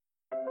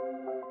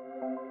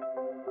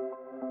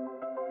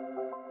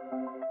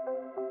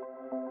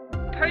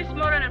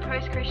postmodern and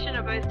post-Christian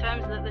are both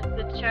terms that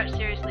the church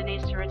seriously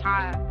needs to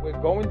retire. We're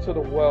going to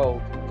the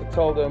world to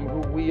tell them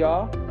who we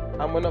are,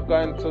 and we're not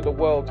going to the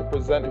world to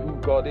present who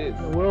God is.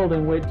 A world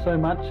in which so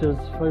much is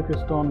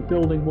focused on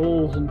building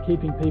walls and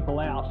keeping people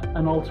out.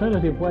 An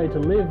alternative way to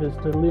live is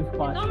to live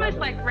by It's almost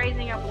like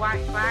raising a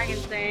white flag and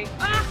saying,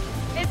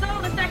 it's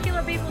all the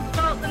secular people's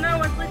fault that no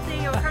one's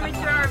listening or coming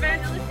to our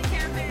evangelistic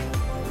campaign.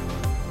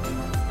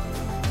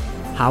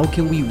 How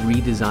can we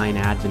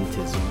redesign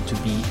Adventism to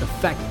be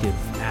effective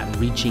at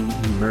reaching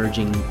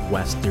emerging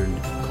Western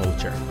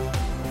culture?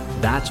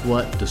 That's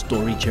what the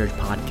Story Church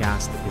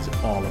podcast is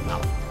all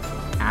about.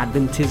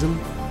 Adventism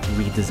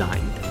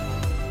redesigned.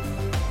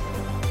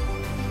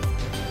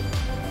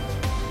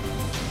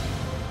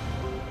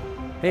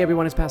 Hey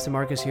everyone, it's Pastor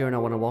Marcus here, and I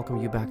want to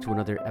welcome you back to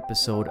another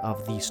episode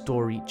of the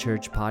Story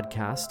Church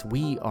podcast.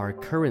 We are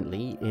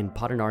currently in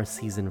Padanar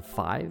Season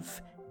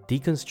 5,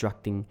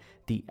 deconstructing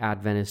the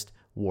Adventist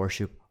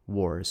worship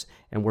wars.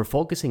 And we're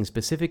focusing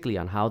specifically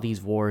on how these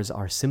wars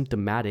are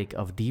symptomatic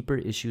of deeper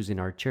issues in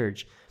our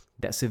church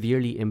that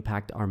severely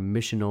impact our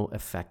missional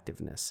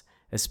effectiveness,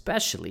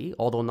 especially,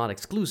 although not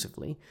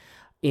exclusively,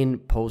 in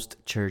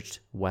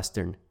post-church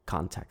Western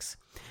contexts.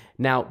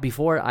 Now,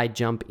 before I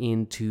jump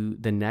into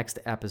the next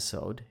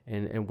episode,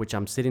 in which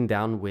I'm sitting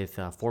down with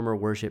former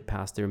worship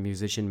pastor and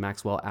musician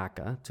Maxwell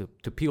Aka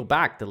to peel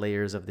back the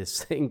layers of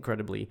this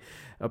incredibly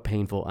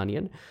painful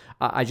onion,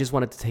 I just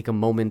wanted to take a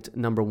moment,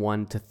 number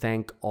one, to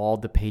thank all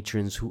the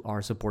patrons who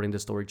are supporting the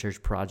Story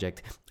Church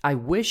project. I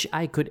wish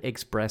I could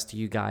express to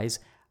you guys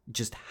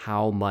just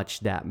how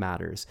much that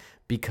matters,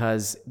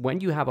 because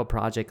when you have a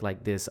project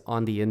like this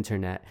on the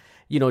internet,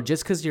 you know,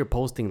 just because you're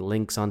posting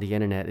links on the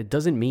internet, it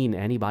doesn't mean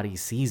anybody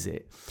sees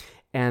it.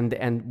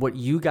 And what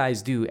you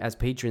guys do as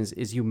patrons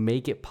is you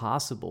make it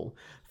possible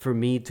for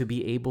me to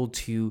be able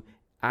to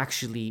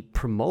actually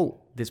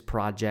promote this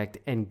project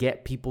and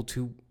get people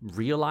to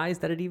realize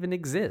that it even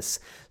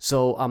exists.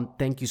 So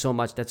thank you so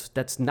much.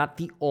 That's not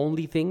the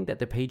only thing that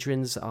the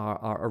patrons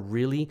are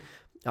really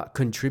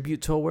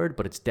contribute toward,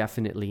 but it's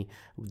definitely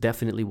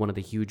one of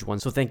the huge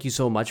ones. So thank you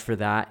so much for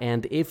that.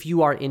 And if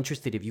you are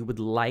interested, if you would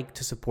like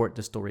to support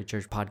the Story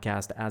Church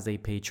podcast as a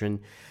patron,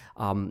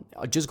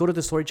 just go to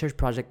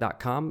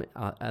thestorychurchproject.com,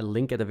 a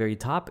link at the very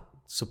top,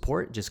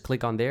 support, just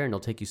click on there and it'll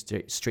take you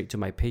straight to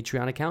my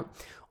Patreon account.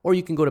 Or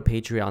you can go to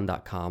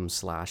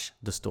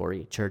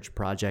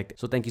patreon.com/thestorychurchproject.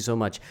 So thank you so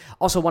much.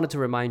 Also wanted to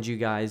remind you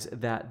guys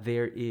that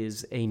there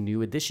is a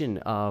new edition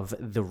of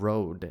The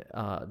Road,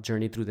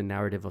 Journey Through the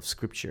Narrative of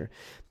Scripture.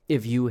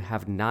 If you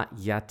have not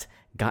yet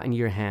gotten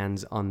your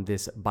hands on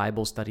this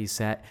Bible study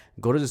set,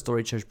 go to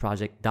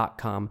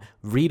thestorychurchproject.com,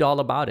 read all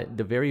about it.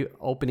 The very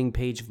opening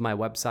page of my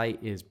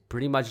website is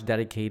pretty much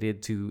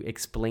dedicated to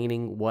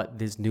explaining what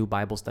this new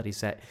Bible study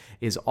set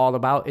is all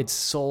about. It's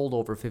sold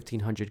over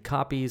 1,500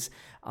 copies.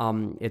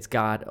 It's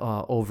got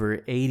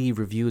over 80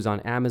 reviews on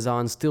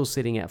Amazon, still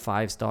sitting at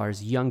 5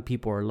 stars. Young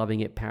people are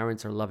loving it.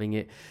 Parents are loving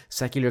it.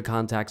 Secular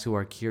contacts who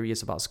are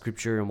curious about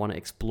Scripture and want to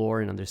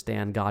explore and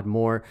understand God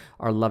more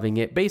are loving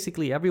it.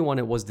 Basically, everyone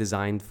it was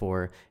designed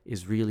for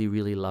is really,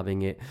 really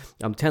loving it.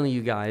 I'm telling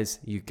you guys,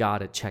 you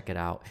gotta check it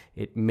out.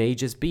 It may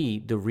just be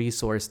the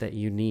resource that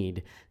you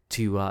need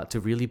to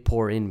really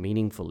pour in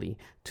meaningfully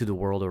to the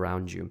world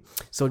around you.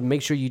 So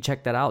make sure you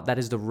check that out. That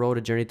is The Road,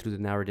 A Journey Through the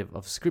Narrative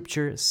of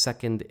Scripture,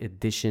 2nd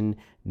edition,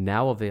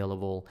 now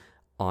available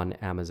on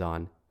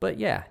Amazon. But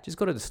yeah, just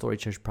go to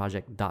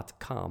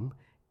thestorychurchproject.com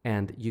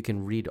and you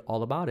can read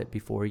all about it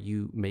before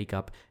you make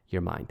up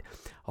your mind.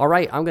 All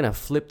right, I'm going to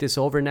flip this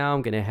over now.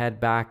 I'm going to head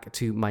back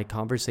to my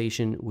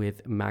conversation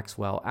with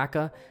Maxwell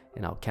Aka,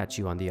 and I'll catch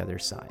you on the other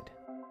side.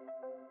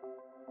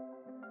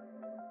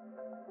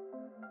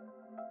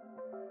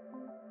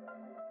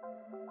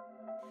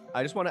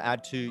 I just want to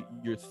add to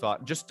your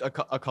thought, just a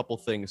couple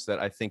things that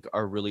I think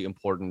are really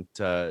important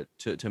to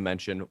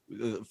mention.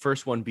 The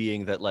first one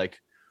being that, like,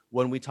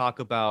 when we talk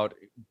about,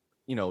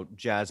 you know,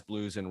 jazz,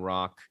 blues, and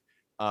rock,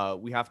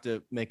 we have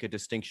to make a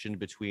distinction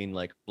between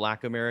like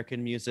Black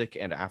American music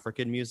and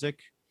African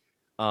music.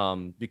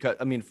 Because,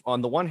 I mean,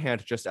 on the one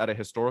hand, just at a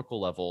historical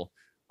level,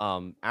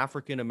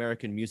 African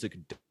American music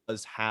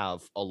does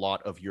have a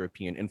lot of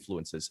European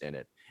influences in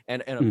it.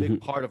 And a big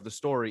part of the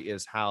story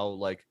is how,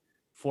 like,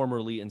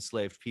 formerly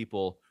enslaved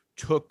people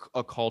took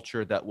a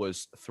culture that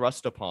was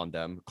thrust upon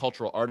them,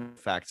 cultural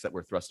artifacts that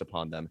were thrust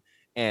upon them,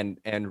 and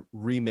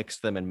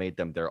remixed them and made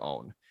them their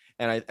own.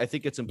 And I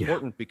think it's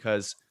important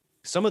because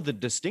some of the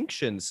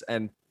distinctions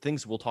and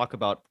things we'll talk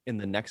about in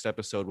the next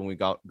episode when we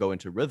go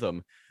into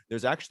rhythm,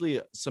 there's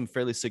actually some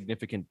fairly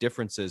significant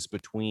differences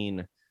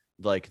between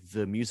like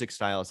the music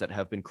styles that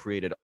have been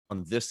created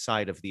on this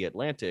side of the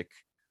Atlantic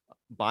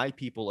by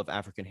people of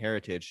African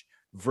heritage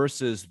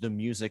versus the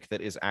music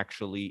that is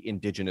actually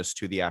indigenous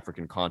to the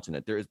African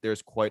continent.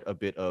 There's quite a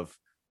bit of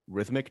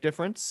rhythmic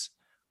difference,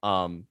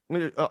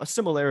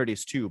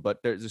 similarities too,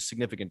 but there's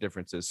significant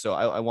differences. So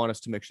I want us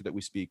to make sure that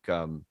we speak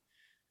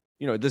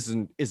this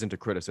isn't a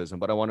criticism,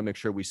 but I want to make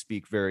sure we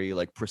speak very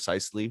like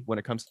precisely when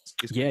it comes to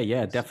these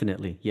Yeah, things.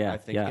 definitely. Yeah, I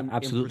think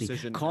absolutely.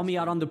 imprecision Call me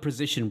out on the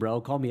precision, bro.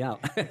 Call me out.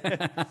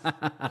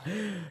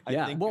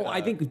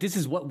 I think this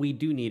is what we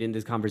do need in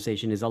this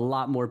conversation is a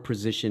lot more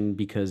precision,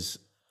 because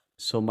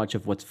so much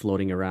of what's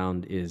floating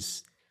around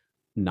is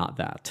not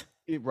that.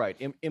 Right.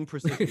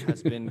 Imprecision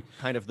has been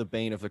kind of the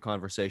bane of the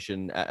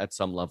conversation at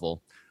some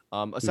level.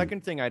 A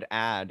second thing I'd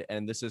add,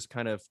 and this is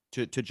kind of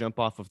to jump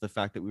off of the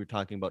fact that we were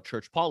talking about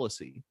church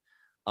policy.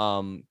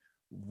 One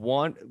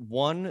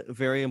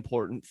very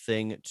important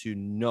thing to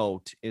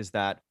note is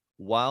that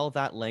while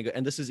that language,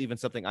 and this is even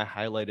something I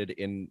highlighted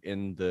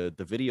in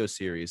the video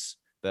series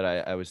that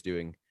I was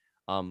doing,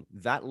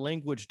 that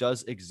language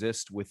does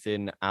exist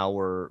within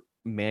our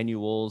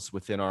manuals,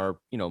 within our,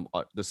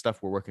 the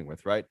stuff we're working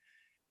with, right?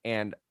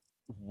 And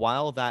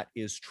while that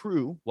is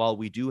true, while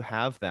we do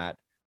have that,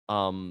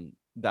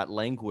 that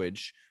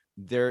language,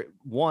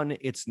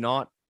 it's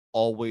not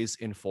always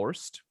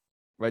enforced,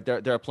 right?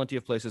 There are plenty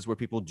of places where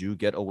people do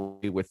get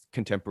away with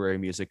contemporary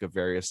music of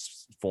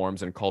various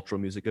forms and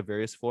cultural music of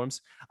various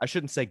forms. I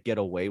shouldn't say get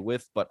away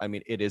with, but I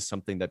mean, it is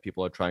something that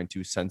people are trying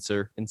to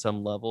censor in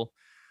some level.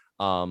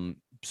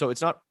 So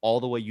it's not all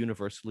the way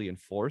universally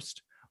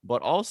enforced,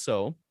 but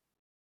also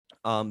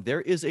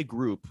there is a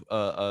group,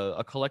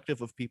 a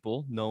collective of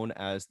people known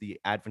as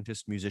the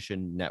Adventist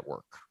Musician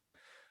Network.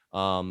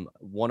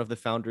 One of the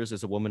founders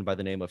is a woman by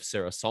the name of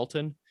Sarah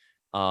Sultan.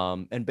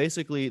 And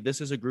basically,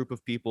 this is a group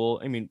of people,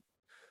 I mean,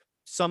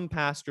 some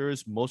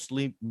pastors,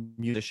 mostly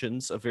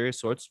musicians of various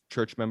sorts,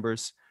 church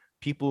members,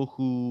 people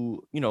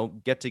who,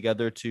 get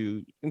together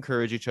to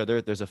encourage each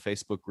other. There's a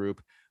Facebook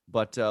group.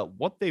 But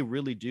what they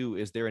really do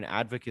is they're an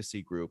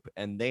advocacy group,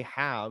 and they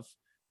have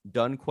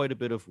done quite a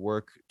bit of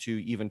work to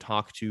even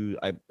talk to,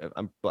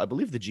 I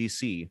believe, the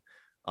GC,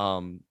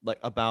 like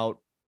about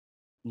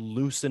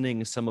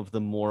loosening some of the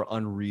more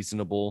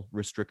unreasonable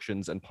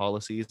restrictions and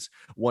policies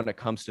when it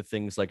comes to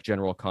things like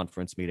general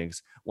conference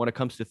meetings, when it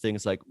comes to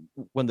things like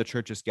when the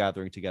church is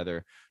gathering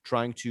together,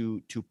 trying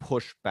to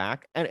push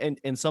back and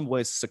in some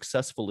ways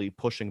successfully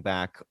pushing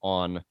back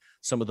on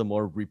some of the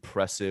more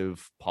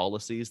repressive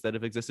policies that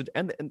have existed,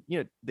 and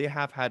they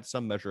have had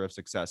some measure of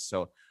success.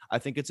 So I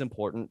think it's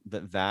important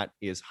that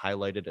is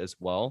highlighted as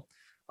well.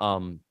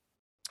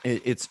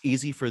 It's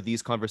easy for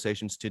these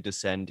conversations to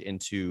descend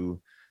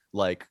into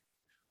like,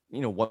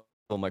 what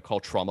I might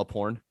call trauma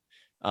porn,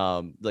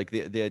 like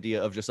the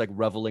idea of just like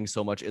reveling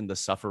so much in the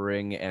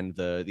suffering and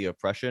the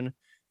oppression.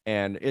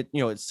 And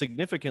it's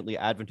significantly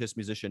Adventist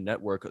Musician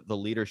Network. The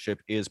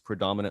leadership is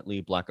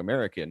predominantly Black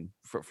American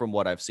from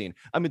what I've seen.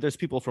 I mean, there's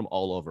people from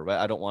all over, right?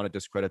 I don't want to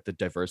discredit the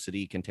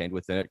diversity contained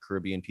within it.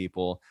 Caribbean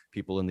people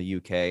in the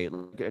UK,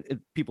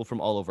 people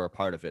from all over are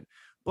part of it.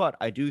 But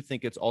I do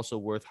think it's also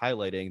worth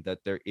highlighting that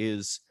there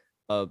is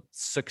a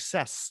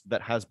success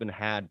that has been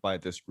had by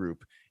this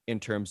group in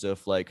terms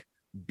of like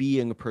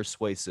being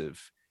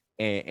persuasive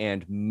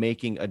and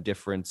making a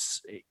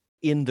difference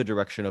in the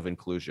direction of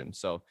inclusion.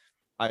 So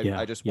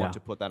I just want to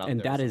put that out and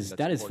there. And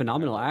that is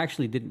phenomenal. I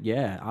actually didn't.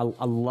 Yeah,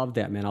 I love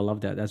that, man. I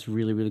love that. That's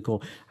really, really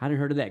cool. I hadn't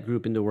heard of that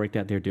group and the work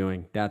that they're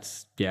doing. That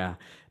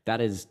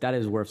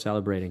is worth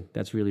celebrating.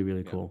 That's really,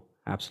 really cool.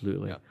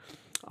 Absolutely. Yeah.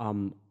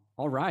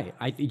 All right.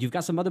 You've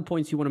got some other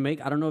points you want to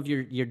make. I don't know if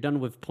you're done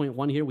with point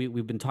one here.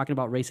 We've been talking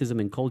about racism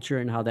and culture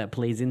and how that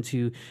plays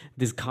into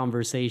this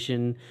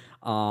conversation.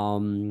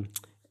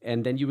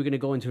 And then you were going to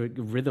go into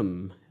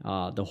rhythm,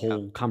 the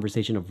whole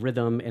conversation of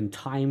rhythm and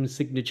time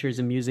signatures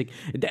in music.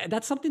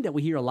 That's something that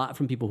we hear a lot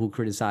from people who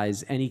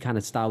criticize any kind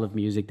of style of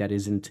music that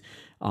isn't,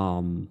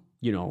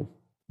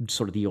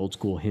 sort of the old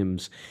school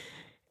hymns.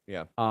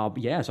 Yeah.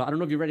 So I don't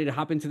know if you're ready to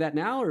hop into that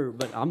now,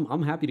 but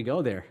I'm happy to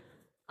go there.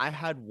 I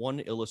had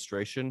one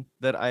illustration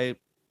that I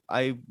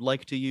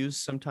like to use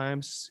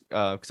sometimes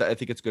because I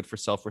think it's good for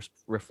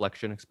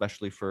self-reflection,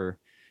 especially for,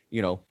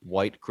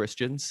 white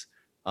Christians.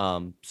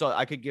 So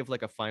I could give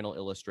like a final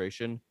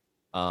illustration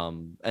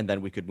and then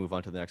we could move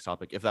on to the next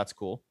topic if that's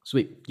cool.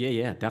 Sweet.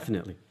 Yeah,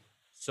 definitely.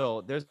 So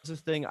there's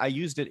this thing, I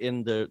used it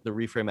in the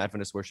Reframe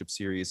Adventist Worship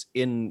series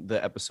in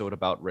the episode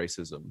about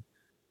racism,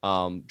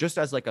 just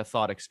as like a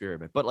thought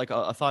experiment, but like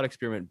a thought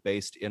experiment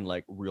based in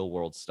like real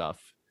world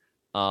stuff.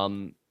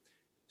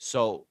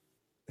 So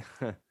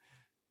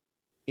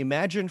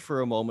imagine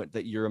for a moment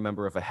that you're a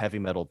member of a heavy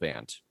metal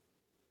band.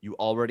 You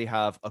already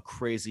have a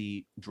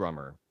crazy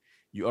drummer.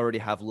 You already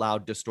have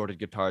loud, distorted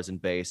guitars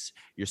and bass.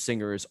 Your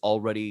singer is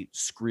already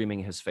screaming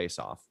his face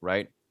off,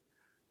 right?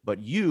 But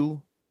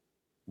you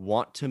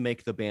want to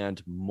make the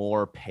band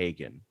more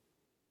pagan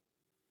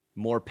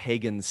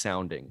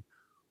sounding.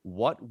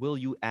 What will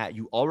you add?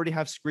 You already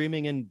have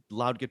screaming and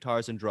loud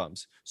guitars and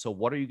drums. So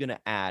what are you going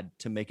to add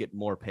to make it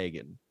more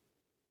pagan?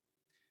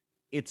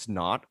 It's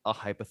not a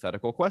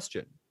hypothetical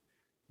question.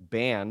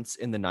 Bands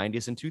in the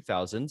 90s and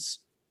 2000s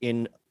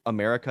in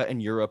America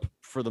and Europe,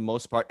 for the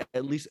most part,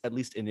 at least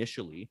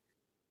initially,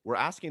 were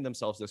asking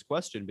themselves this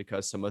question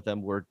because some of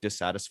them were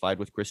dissatisfied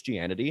with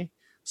Christianity.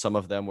 Some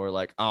of them were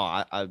like,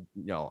 I'm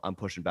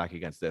pushing back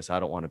against this. I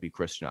don't want to be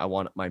Christian. I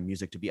want my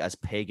music to be as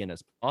pagan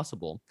as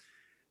possible.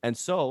 And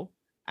so,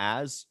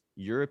 as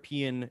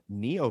European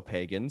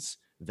neo-pagans,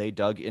 they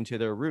dug into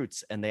their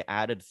roots and they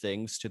added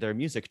things to their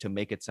music to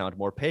make it sound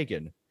more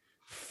pagan.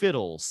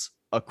 Fiddles,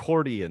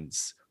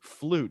 accordions,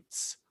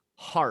 flutes,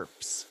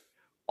 harps,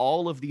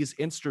 all of these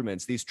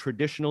instruments, these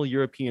traditional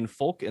European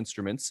folk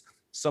instruments,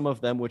 some of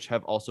them which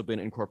have also been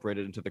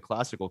incorporated into the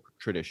classical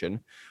tradition.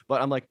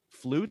 But I'm like,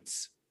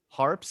 flutes,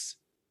 harps,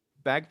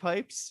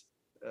 bagpipes,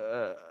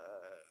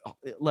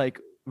 like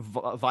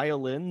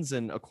violins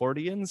and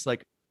accordions,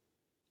 like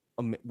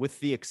with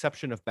the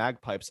exception of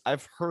bagpipes,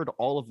 I've heard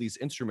all of these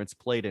instruments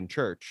played in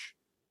church,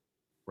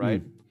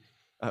 right?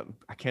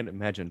 I can't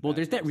imagine. Well,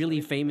 there's that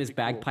really famous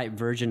bagpipe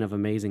version of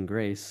Amazing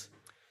Grace.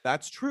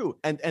 That's true.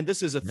 And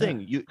this is a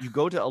thing. You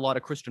go to a lot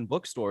of Christian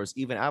bookstores,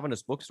 even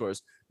Adventist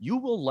bookstores, you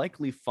will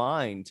likely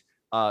find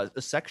a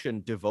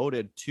section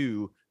devoted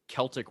to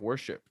Celtic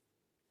worship,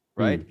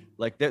 right?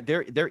 Like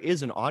there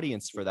is an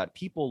audience for that.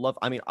 People love,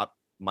 I mean,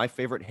 my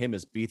favorite hymn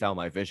is Be Thou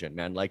My Vision,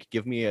 man. Like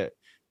give me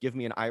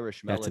an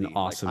Irish melody. That's an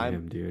awesome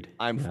hymn, dude.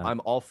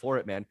 I'm all for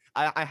it, man.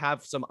 I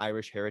have some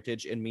Irish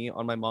heritage in me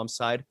on my mom's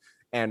side.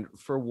 And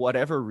for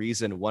whatever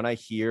reason, when I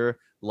hear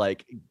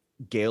like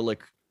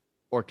Gaelic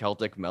or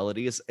Celtic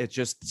melodies, it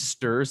just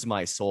stirs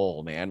my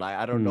soul, man.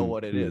 I don't know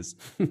what it is,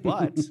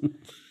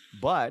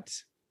 but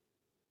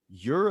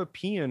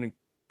European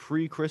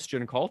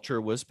pre-Christian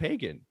culture was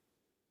pagan,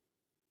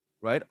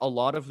 right? A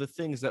lot of the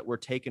things that were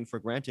taken for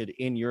granted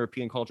in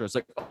European culture, it's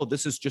like, oh,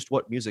 this is just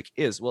what music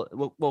is.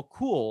 Well,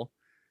 cool.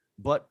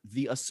 But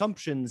the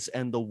assumptions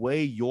and the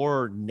way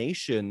your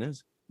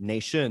nations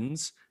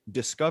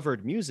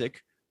discovered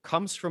music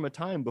comes from a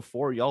time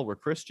before y'all were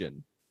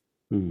Christian,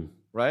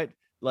 right?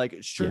 Like,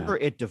 sure,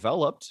 it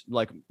developed,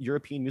 like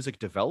European music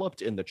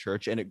developed in the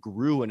church and it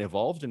grew and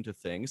evolved into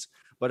things.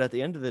 But at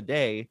the end of the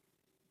day,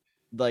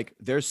 like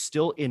there's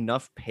still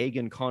enough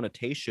pagan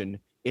connotation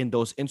in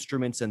those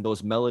instruments and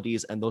those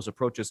melodies and those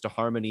approaches to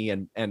harmony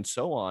and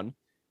so on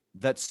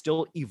that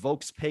still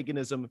evokes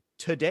paganism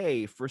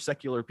today for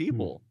secular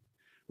people,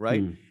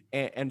 right?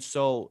 And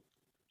so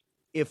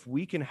if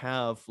we can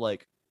have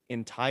like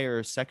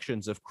entire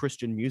sections of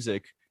Christian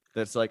music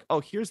that's like, oh,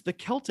 here's the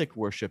Celtic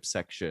worship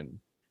section,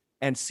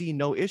 and see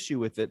no issue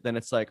with it, then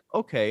it's like,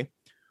 okay,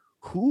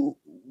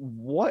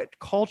 what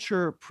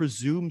culture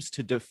presumes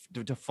to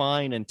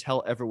define and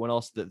tell everyone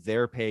else that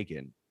they're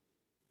pagan,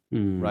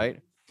 right?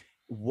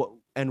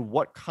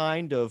 What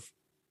kind of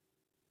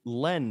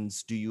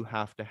lens do you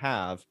have to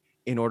have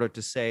in order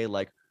to say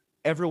like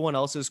everyone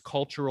else's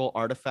cultural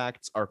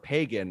artifacts are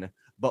pagan,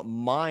 but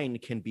mine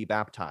can be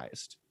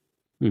baptized,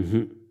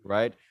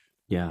 right?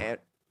 Yeah.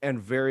 And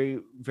very,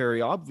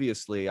 very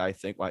obviously, I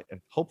think,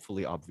 and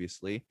hopefully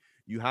obviously,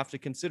 you have to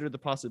consider the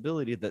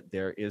possibility that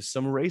there is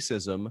some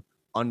racism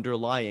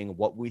underlying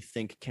what we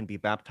think can be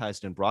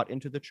baptized and brought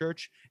into the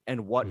church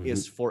and what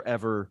is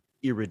forever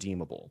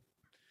irredeemable.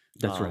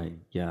 That's right.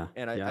 Yeah.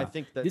 And I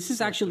think that this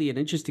is actually an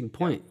interesting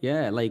point.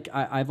 Yeah. Like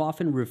I've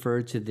often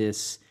referred to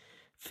this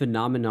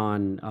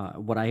phenomenon,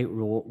 what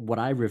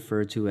I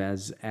refer to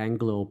as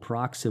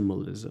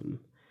Anglo-proximalism.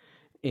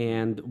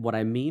 And what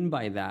I mean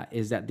by that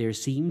is that there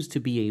seems to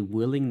be a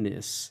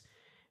willingness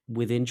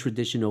within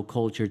traditional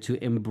culture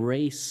to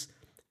embrace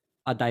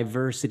a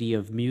diversity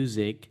of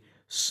music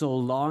so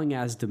long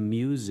as the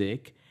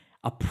music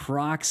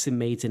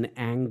approximates an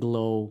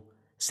Anglo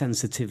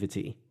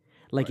sensitivity.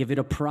 Like if it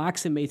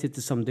approximates it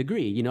to some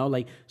degree, you know,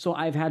 like, so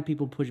I've had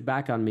people push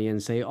back on me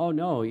and say, oh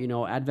no, you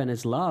know,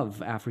 Adventists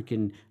love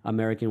African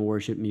American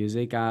worship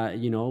music.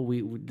 You know,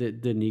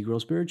 the Negro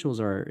spirituals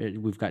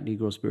we've got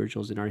Negro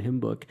spirituals in our hymn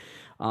book.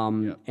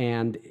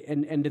 And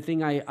the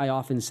thing I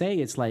often say,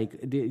 it's like,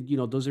 you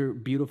know, those are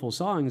beautiful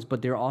songs,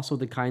 but they're also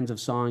the kinds of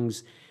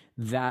songs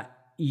that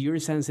your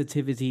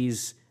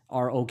sensitivities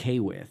are okay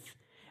with.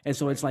 And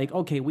so it's like,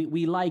 okay,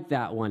 we like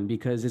that one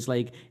because it's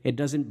like, it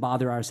doesn't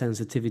bother our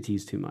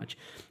sensitivities too much.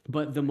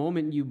 But the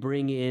moment you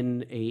bring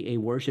in a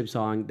worship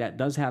song that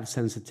does have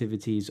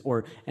sensitivities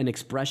or an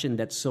expression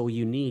that's so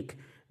unique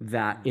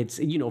that it's,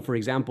 you know, for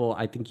example,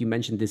 I think you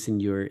mentioned this in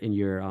your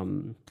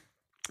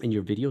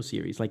video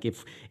series. Like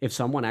if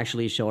someone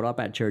actually showed up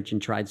at church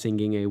and tried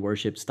singing a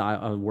worship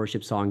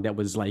song that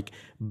was like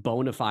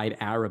bona fide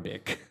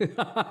Arabic,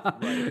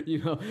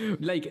 you know,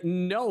 like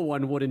no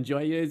one would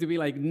enjoy it. To be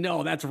like,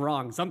 no, that's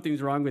wrong.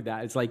 Something's wrong with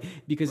that. It's like,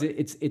 because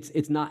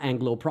it's not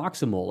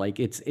Anglo-proximal. Like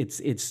it's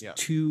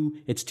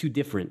too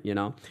different, you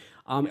know?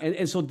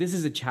 And so this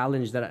is a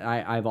challenge that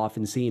I've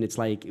often seen. It's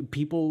like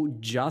people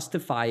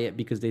justify it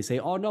because they say,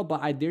 oh, no,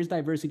 but there's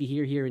diversity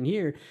here, here, and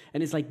here.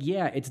 And it's like,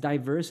 yeah, it's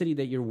diversity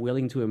that you're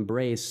willing to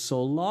embrace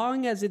so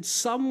long as it's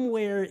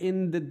somewhere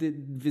in the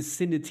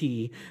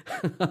vicinity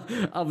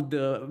of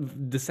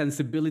the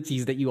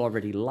sensibilities that you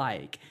already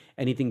like.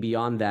 Anything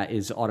beyond that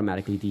is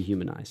automatically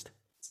dehumanized.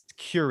 It's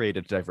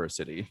curated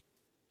diversity.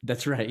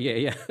 That's right.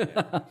 Yeah.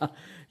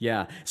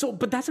 Yeah. So,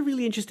 but that's a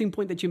really interesting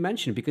point that you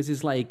mentioned because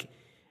it's like,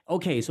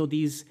 okay, so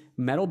these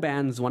metal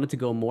bands wanted to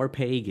go more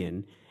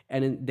pagan,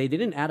 and they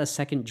didn't add a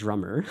second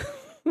drummer.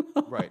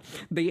 Right.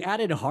 They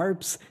added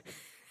harps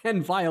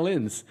and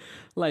violins.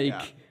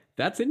 Like,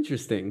 that's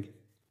interesting.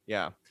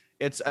 Yeah.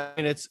 It's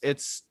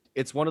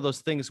one of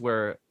those things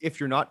where if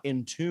you're not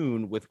in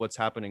tune with what's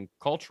happening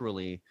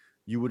culturally,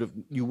 you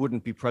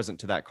wouldn't be present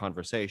to that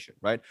conversation,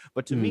 right?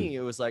 But to me,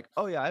 it was like,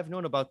 oh yeah, I've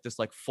known about this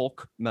like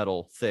folk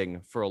metal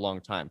thing for a long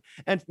time.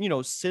 And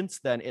since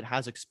then it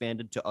has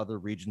expanded to other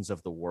regions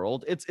of the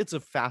world. It's a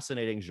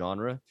fascinating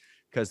genre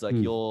because like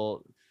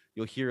you'll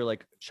hear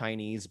like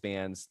Chinese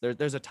bands.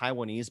 There's a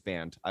Taiwanese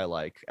band I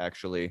like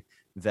actually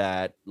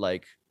that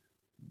like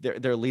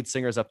their lead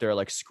singer's up there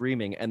like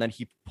screaming, and then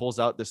he pulls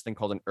out this thing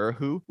called an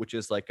erhu, which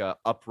is like a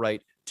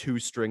upright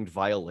 2-stringed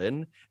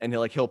violin, and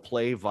he'll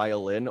play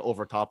violin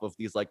over top of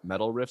these like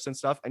metal riffs and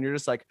stuff, and you're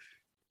just like,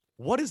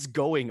 what is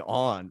going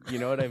on? You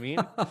know what I mean?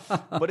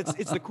 But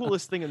it's the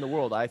coolest thing in the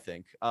world, I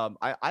think.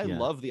 I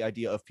love the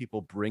idea of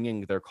people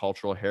bringing their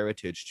cultural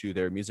heritage to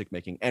their music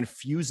making and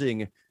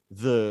fusing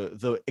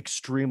the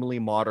extremely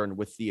modern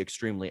with the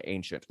extremely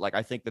ancient. Like,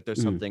 I think that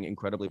there's something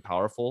incredibly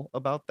powerful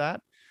about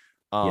that.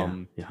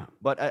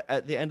 But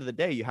at the end of the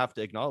day, you have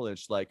to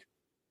acknowledge, like,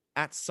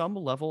 at some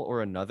level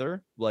or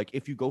another, like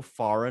if you go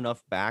far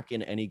enough back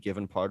in any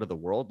given part of the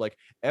world, like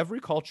every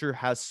culture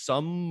has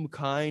some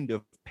kind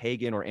of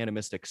pagan or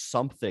animistic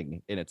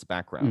something in its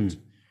background,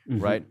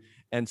 right?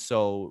 And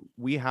so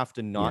we have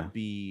to not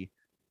be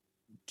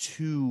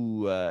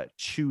too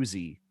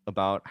choosy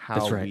about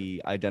how we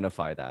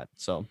identify that.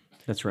 So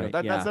that's right.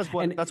 That's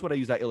what I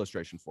use that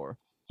illustration for.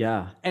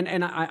 Yeah.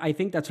 And I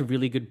think that's a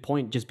really good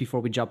point, just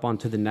before we jump on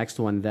to the next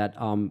one, that,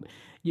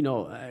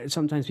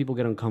 sometimes people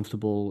get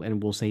uncomfortable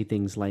and will say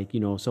things like,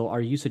 so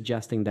are you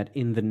suggesting that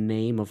in the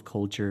name of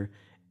culture,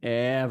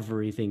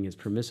 everything is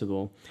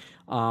permissible?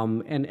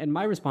 And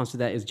my response to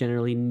that is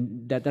generally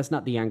that's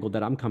not the angle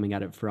that I'm coming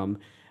at it from.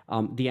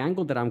 The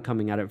angle that I'm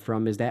coming at it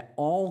from is that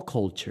all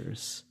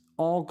cultures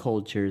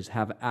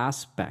have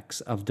aspects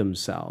of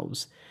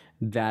themselves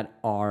that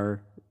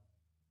are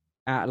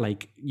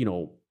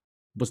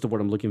what's the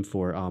word I'm looking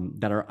for?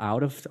 That are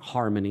out of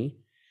harmony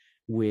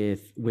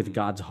with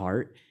God's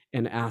heart,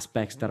 and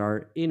aspects that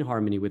are in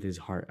harmony with his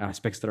heart,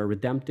 aspects that are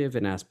redemptive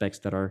and aspects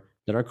that are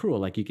cruel.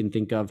 Like you can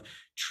think of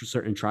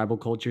certain tribal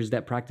cultures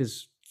that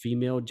practice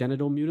female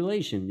genital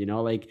mutilation,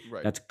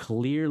 that's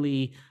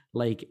clearly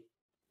like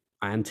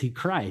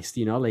anti-Christ,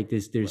 like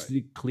there's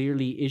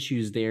clearly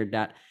issues there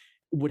that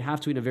would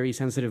have to, in a very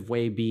sensitive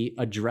way, be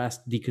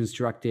addressed,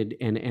 deconstructed,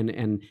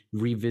 and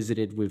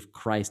revisited with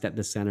Christ at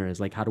the center. As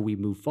like, how do we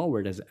move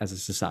forward as a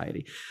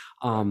society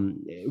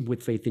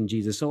with faith in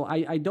Jesus? So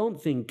I don't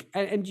think,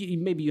 and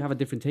maybe you have a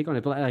different take on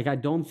it, but like, I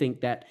don't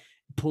think that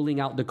pulling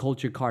out the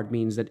culture card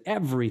means that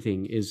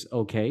everything is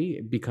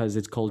okay because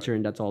it's culture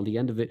and that's all the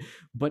end of it.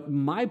 But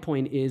my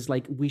point is,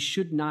 like, we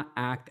should not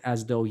act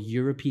as though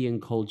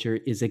European culture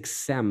is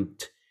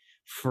exempt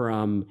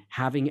from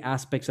having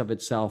aspects of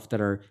itself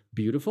that are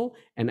beautiful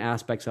and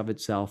aspects of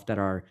itself that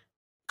are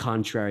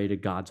contrary to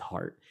God's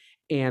heart.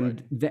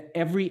 And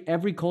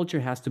every culture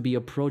has to be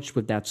approached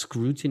with that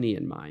scrutiny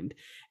in mind.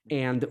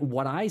 And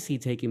what I see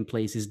taking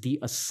place is the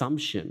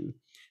assumption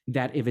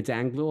that if it's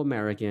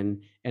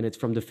Anglo-American and it's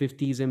from the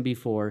 50s and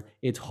before,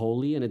 it's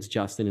holy and it's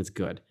just and it's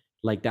good.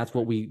 Like that's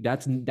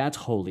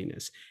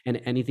holiness,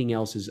 and anything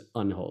else is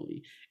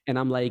unholy. And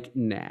I'm like,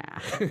 nah.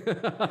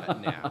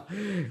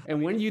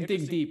 And when you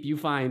dig deep, you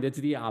find it's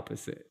the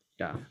opposite.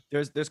 Yeah.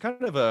 There's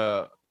kind of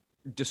a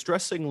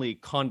distressingly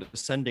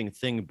condescending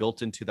thing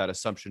built into that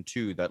assumption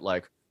too, that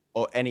like,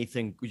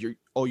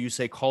 you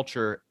say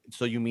culture,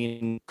 so you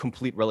mean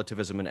complete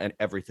relativism and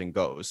everything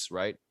goes,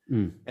 right?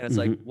 And it's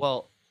like,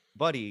 well,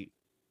 buddy,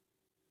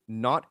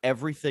 not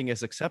everything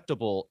is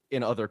acceptable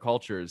in other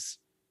cultures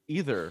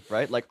either,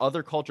 right? Like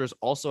other cultures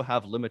also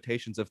have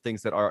limitations of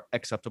things that are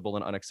acceptable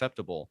and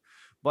unacceptable.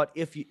 But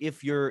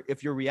if your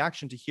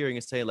reaction to hearing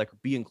is say like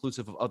be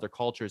inclusive of other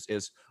cultures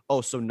is, oh,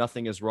 so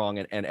nothing is wrong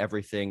and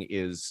everything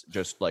is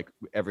just like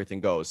everything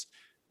goes,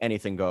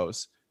 anything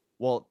goes.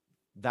 Well,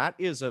 that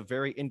is a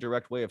very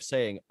indirect way of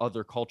saying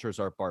other cultures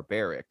are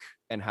barbaric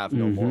and have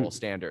no moral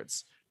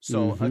standards.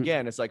 So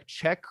again, it's like,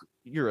 check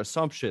your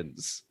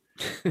assumptions.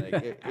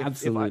 Like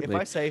Absolutely.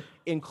 If I say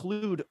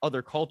include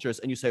other cultures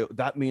and you say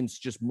that means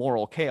just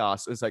moral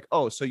chaos, it's like,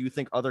 oh, so you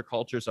think other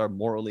cultures are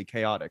morally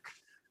chaotic?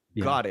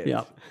 Got it.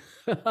 Yeah.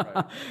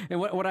 Right. And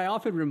what I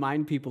often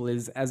remind people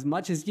is, as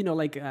much as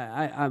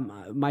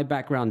my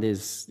background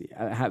is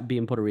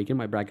being Puerto Rican,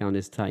 my background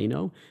is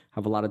Taino.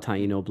 Have a lot of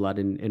Taino blood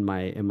in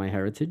my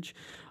heritage,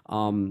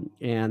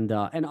 and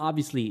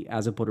obviously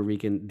as a Puerto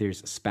Rican,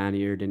 there's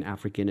Spaniard and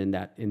African in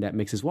that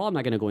mix as well. I'm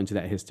not going to go into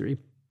that history.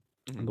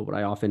 But what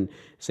I often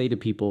say to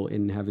people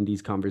in having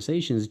these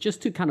conversations,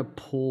 just to kind of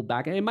pull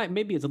back, and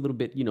maybe it's a little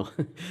bit,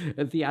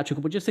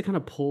 theatrical, but just to kind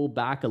of pull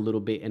back a little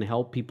bit and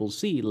help people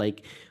see,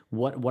 like,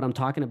 what I'm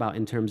talking about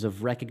in terms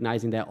of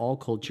recognizing that all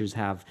cultures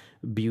have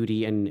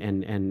beauty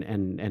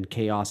and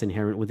chaos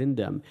inherent within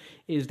them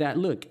is that,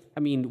 look, I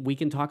mean, we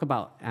can talk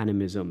about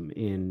animism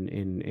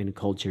in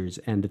cultures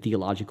and the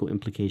theological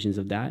implications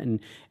of that,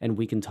 and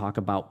we can talk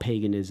about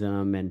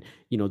paganism and,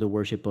 you know, the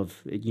worship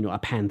of, you know, a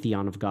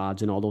pantheon of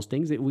gods and all those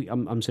things.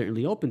 I'm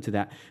certainly open to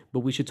that,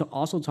 but we should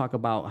also talk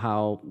about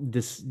how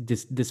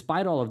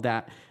despite all of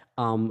that,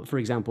 for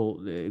example,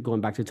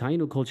 going back to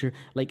Taino culture,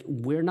 like,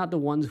 we're not the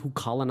ones who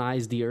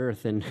colonized the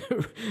earth and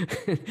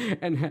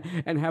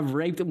and have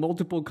raped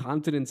multiple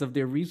continents of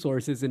their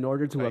resources in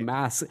order to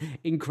amass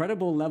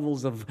incredible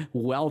levels of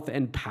wealth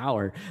and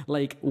power.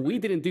 Like, we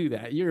didn't do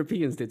that.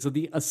 Europeans did. So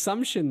the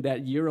assumption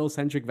that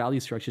Eurocentric value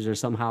structures are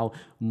somehow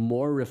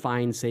more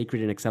refined,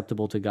 sacred, and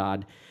acceptable to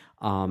God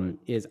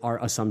is our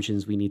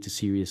assumptions we need to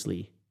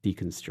seriously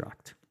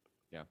deconstruct.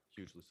 Yeah,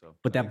 hugely so.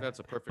 But I think that's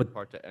a perfect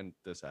part to end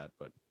this at.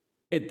 But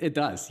it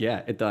does,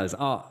 yeah, it does.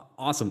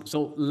 Awesome.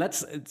 So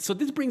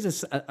this brings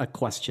us a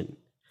question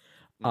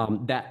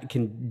that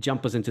can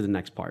jump us into the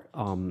next part.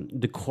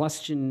 The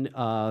question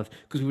of,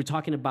 because we were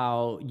talking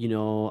about, you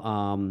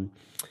know,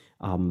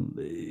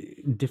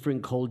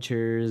 different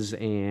cultures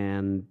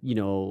and, you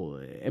know,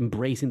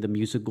 embracing the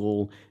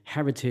musical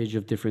heritage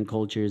of different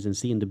cultures and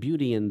seeing the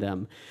beauty in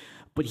them.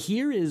 But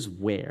here is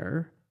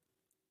where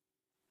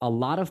a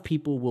lot of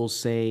people will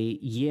say,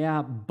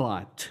 yeah,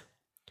 but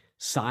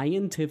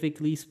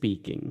scientifically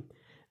speaking,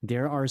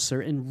 there are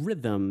certain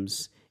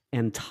rhythms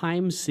and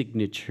time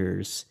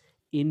signatures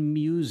in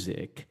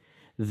music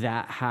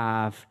that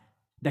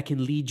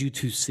can lead you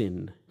to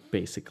sin,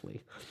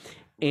 basically.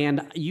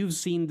 And you've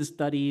seen the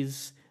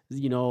studies,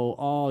 you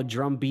know,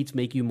 drum beats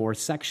make you more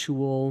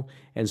sexual,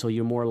 and so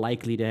you're more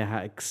likely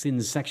to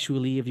sin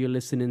sexually if you're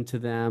listening to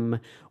them.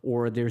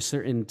 Or there's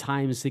certain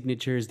time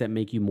signatures that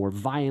make you more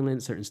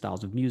violent, certain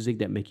styles of music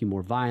that make you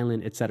more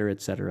violent, et cetera,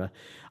 et cetera.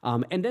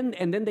 And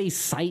then they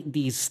cite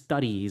these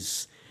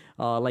studies.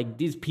 Like,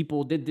 these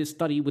people did this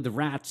study with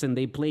rats and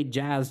they played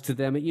jazz to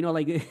them, you know,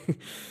 like,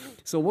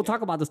 so we'll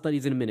talk about the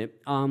studies in a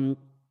minute.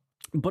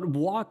 But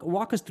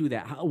walk us through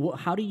that.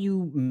 How do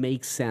you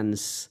make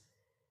sense,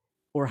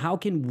 or how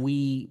can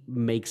we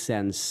make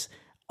sense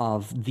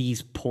of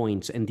these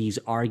points and these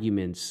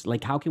arguments?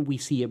 Like, how can we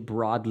see it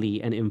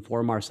broadly and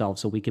inform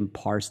ourselves so we can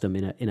parse them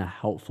in a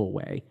helpful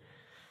way?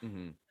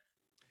 Mm-hmm.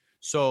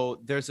 So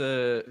there's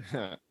a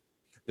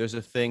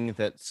thing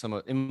that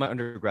in my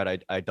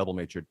undergrad, I double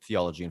majored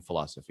theology and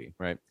philosophy,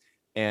 right?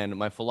 And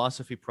my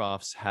philosophy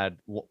profs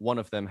one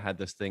of them had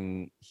this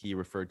thing he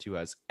referred to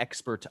as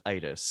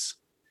expertitis.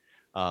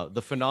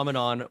 The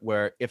phenomenon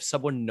where if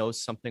someone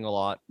knows something a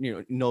lot,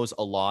 where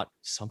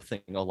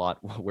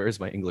is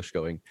my English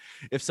going?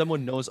 If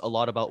someone knows a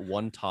lot about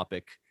one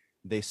topic,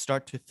 they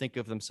start to think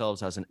of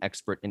themselves as an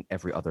expert in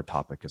every other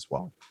topic as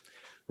well,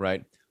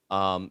 right?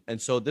 And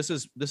so this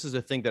is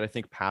a thing that I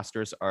think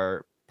pastors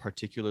are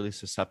particularly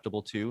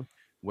susceptible to,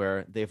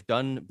 where they've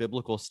done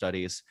biblical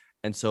studies,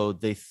 and so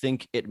they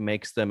think it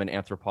makes them an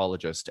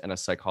anthropologist and a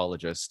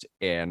psychologist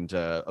and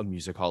a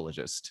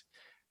musicologist.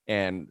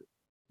 And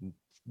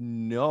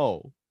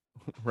no,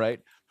 right?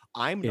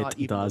 I'm not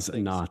even those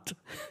things.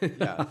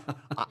 Yeah,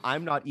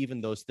 I'm not even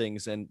those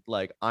things, and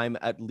like, I'm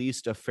at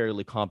least a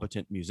fairly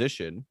competent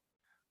musician,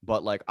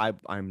 but like, I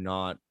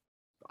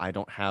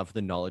don't have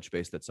the knowledge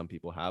base that some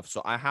people have,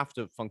 so I have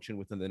to function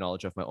within the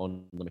knowledge of my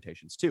own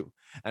limitations too.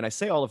 And I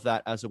say all of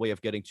that as a way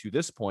of getting to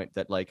this point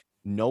that, like,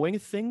 knowing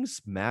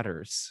things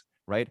matters,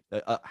 right?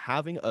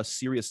 Having a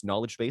serious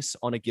knowledge base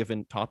on a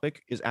given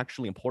topic is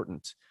actually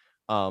important.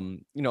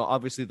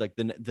 Obviously, like,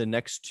 the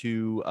next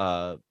two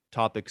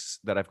topics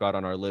that I've got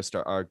on our list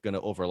are going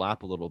to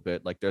overlap a little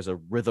bit. Like, there's a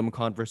rhythm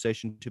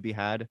conversation to be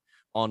had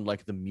on,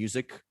 like, the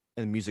music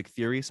and music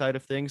theory side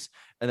of things,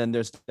 and then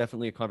there's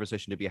definitely a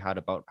conversation to be had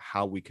about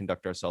how we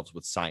conduct ourselves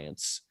with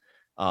science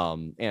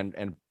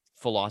and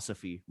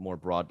philosophy more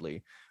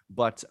broadly.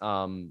 But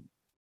I'll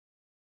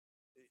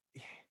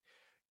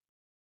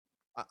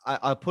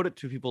put it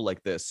to people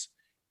like this: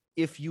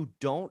 if you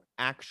don't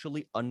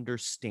actually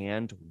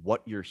understand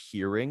what you're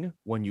hearing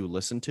when you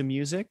listen to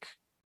music,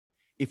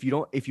 if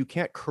you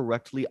can't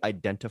correctly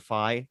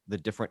identify the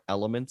different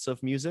elements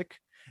of music,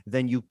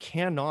 then you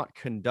cannot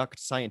conduct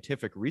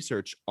scientific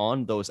research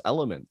on those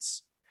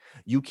elements.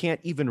 You can't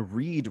even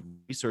read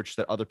research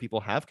that other people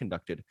have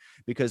conducted,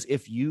 because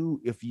if you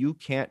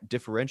can't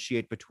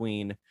differentiate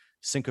between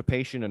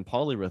syncopation and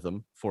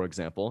polyrhythm, for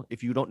example,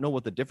 if you don't know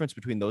what the difference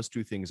between those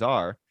two things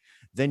are,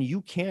 then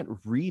you can't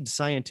read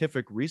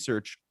scientific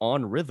research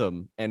on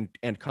rhythm and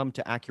come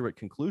to accurate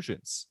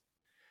conclusions.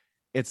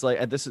 It's like,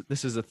 and this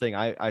is the thing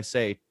I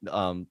say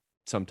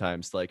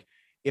sometimes, like,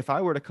 if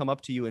I were to come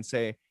up to you and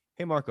say,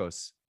 hey,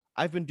 Marcos,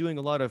 I've been doing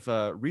a lot of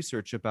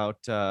research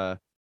about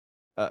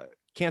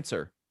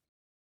cancer.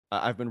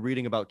 I've been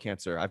reading about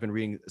cancer. I've been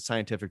reading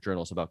scientific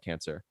journals about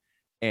cancer.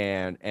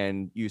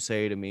 And you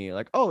say to me,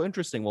 like, oh,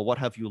 interesting. Well, what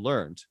have you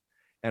learned?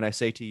 And I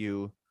say to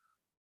you,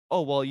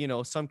 oh,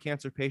 well, some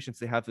cancer patients,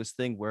 they have this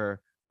thing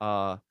where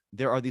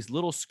there are these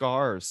little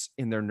scars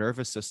in their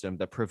nervous system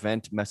that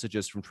prevent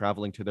messages from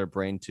traveling to their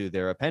brain to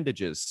their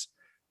appendages.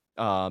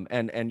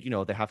 And you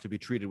know, they have to be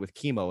treated with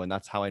chemo, and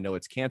that's how I know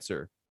it's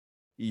cancer.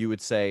 You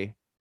would say,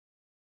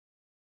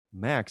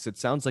 Max, it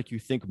sounds like you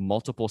think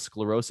multiple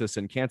sclerosis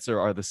and cancer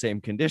are the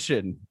same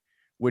condition,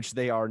 which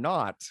they are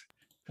not.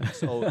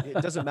 So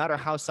it doesn't matter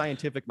how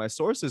scientific my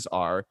sources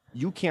are.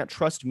 You can't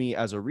trust me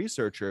as a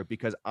researcher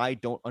because I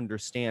don't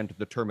understand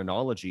the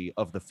terminology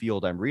of the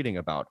field I'm reading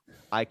about.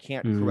 I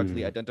can't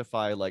correctly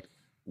identify like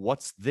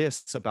what's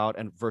this about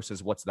and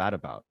versus what's that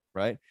about,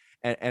 right?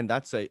 And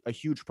that's a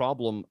huge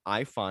problem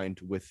I find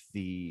with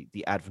the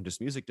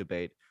Adventist music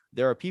debate.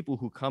 There are people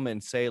who come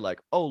and say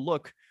like, oh,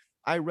 look,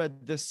 I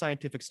read this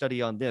scientific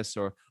study on this,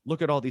 or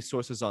look at all these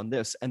sources on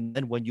this. And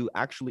then when you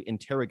actually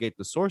interrogate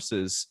the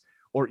sources,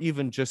 or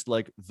even just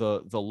like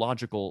the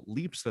logical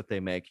leaps that they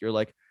make, you're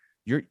like,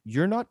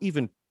 you're not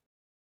even,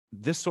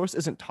 this source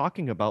isn't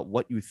talking about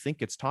what you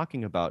think it's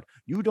talking about.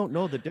 You don't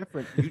know the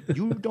difference.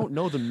 You don't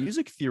know the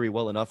music theory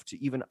well enough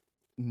to even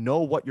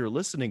know what you're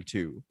listening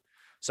to.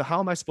 So how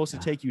am I supposed to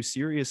take you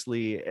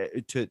seriously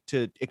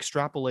to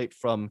extrapolate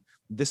from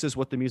this is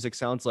what the music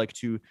sounds like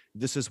to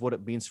this is what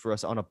it means for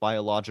us on a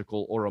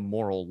biological or a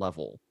moral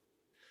level?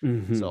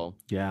 So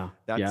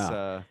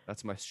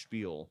that's my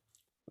spiel.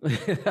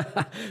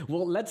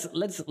 Well,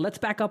 let's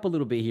back up a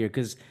little bit here,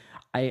 because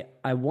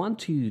I want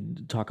to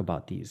talk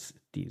about these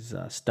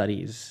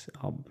studies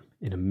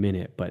in a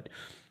minute, but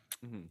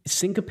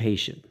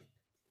syncopation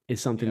is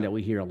something that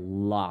we hear a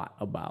lot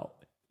about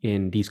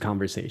in these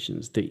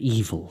conversations, the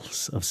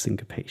evils of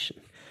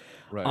syncopation.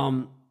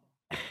 Right.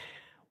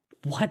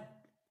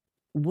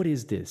 What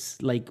is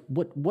this? Like,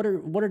 what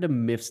are the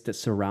myths that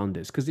surround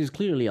this? Because there's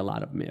clearly a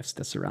lot of myths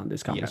that surround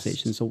this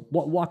conversation. Yes. So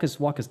walk us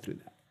through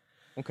that.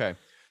 Okay.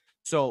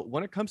 So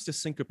when it comes to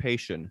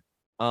syncopation,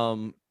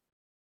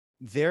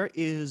 there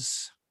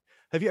is,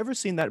 have you ever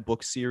seen that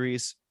book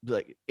series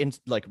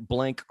like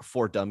blank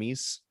for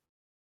dummies?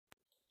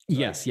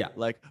 Yes, yeah.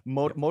 Like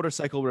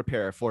motorcycle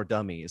repair for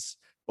dummies,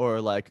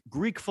 or like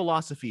Greek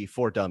philosophy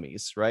for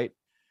dummies, right?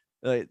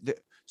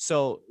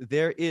 So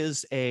there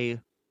is a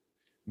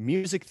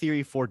music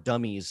theory for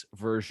dummies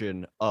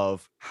version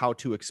of how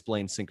to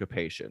explain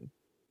syncopation,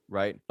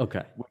 right?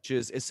 Okay. Which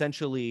is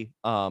essentially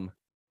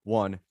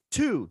 1,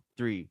 2,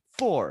 3,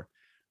 4,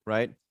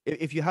 right?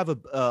 If you have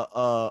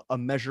a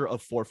measure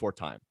of 4/4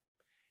 time,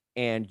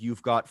 and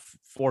you've got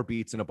 4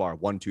 beats in a bar,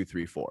 1, 2,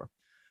 3, 4.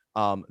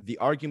 The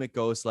argument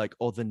goes like,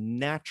 oh, the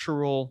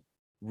natural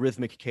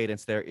rhythmic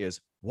cadence there is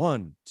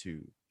 1,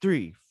 2,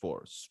 3,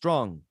 4,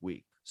 strong,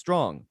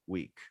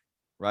 weak,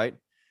 right?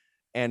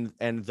 And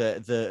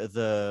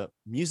the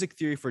music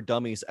theory for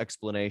dummies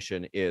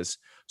explanation is,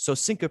 so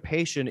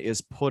syncopation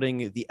is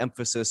putting the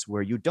emphasis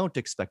where you don't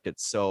expect it.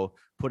 So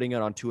putting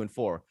it on 2 and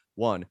 4,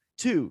 1,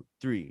 2,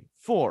 3,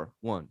 4,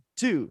 1,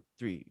 2,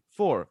 3,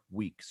 4,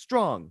 weak,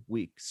 strong,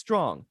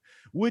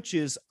 which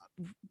is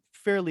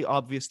fairly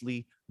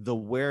obviously the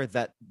way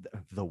that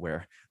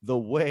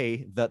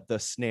the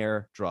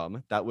snare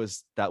drum, that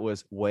was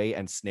way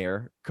and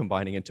snare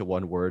combining into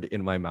one word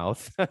in my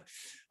mouth.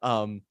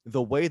 The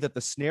way that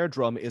the snare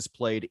drum is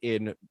played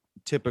in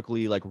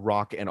typically like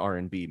rock and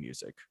R&B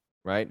music,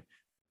 right?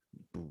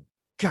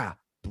 Ka,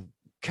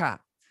 ka,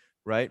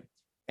 right?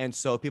 And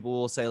so people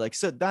will say like,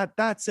 so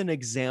that's an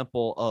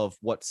example of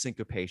what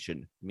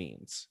syncopation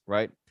means,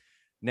 right?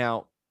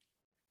 Now,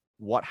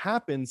 what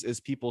happens is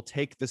people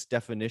take this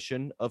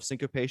definition of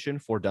syncopation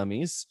for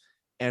dummies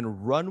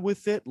and run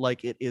with it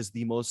like it is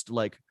the most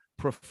like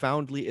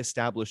profoundly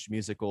established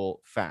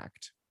musical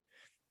fact.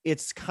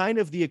 It's kind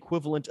of the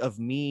equivalent of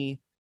me,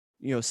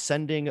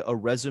 sending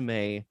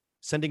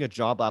a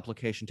job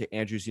application to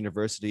Andrews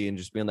University and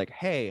just being like,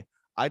 hey,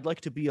 I'd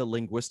like to be a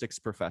linguistics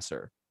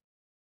professor.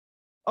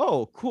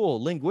 Oh,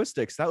 cool.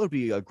 Linguistics. That would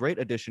be a great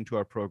addition to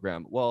our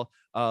program. Well,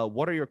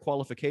 what are your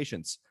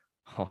qualifications?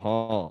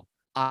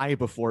 I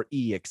before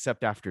E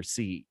except after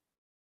C.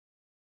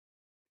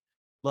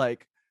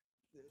 Like,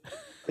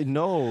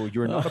 no,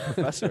 you're not a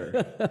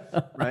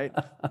professor, right?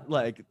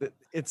 Like,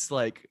 it's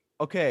like,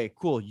 okay,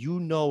 cool. You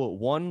know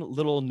one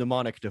little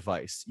mnemonic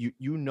device.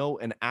 You know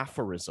an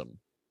aphorism,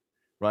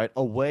 right?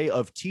 A way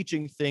of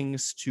teaching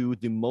things to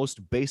the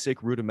most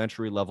basic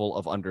rudimentary level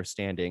of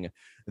understanding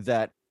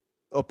that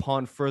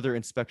upon further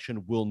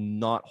inspection will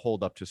not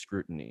hold up to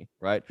scrutiny,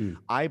 right?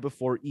 I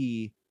before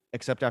E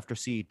except after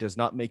C does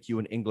not make you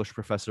an English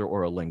professor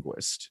or a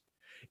linguist.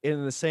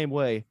 In the same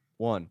way,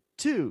 1,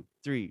 2,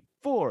 3,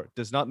 4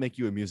 does not make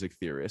you a music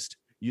theorist.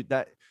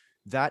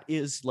 That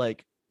is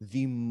like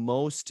the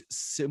most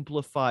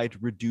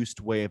simplified,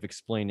 reduced way of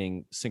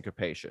explaining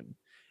syncopation.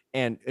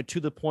 And to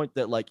the point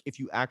that like, if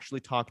you actually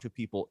talk to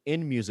people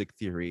in music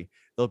theory,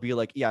 they'll be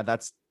like, yeah,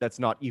 that's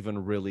not even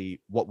really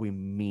what we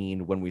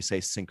mean when we say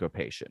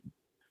syncopation.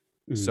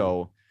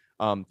 So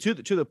to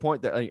the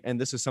point that, and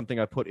this is something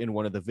I put in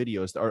one of the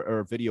videos, or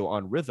a video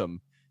on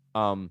rhythm,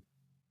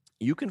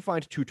 you can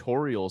find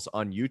tutorials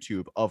on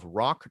YouTube of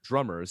rock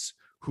drummers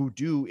who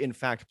do in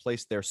fact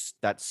place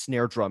that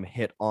snare drum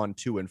hit on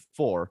 2 and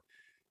 4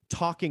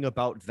 talking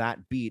about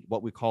that beat,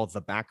 what we call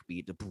the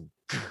backbeat,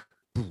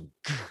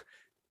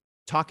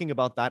 talking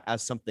about that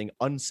as something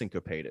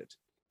unsyncopated,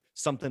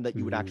 something that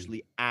you would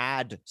actually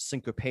add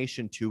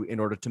syncopation to in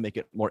order to make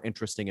it more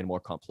interesting and more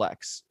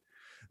complex.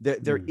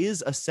 There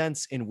is a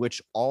sense in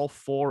which all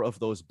four of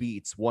those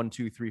beats, 1,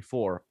 2, 3,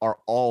 4, are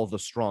all the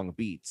strong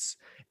beats,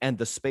 and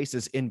the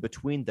spaces in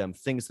between them,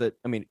 things that,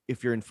 I mean,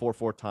 if you're in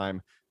 4/4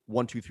 time,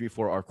 1, 2, 3,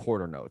 4 are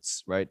quarter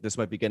notes, right? This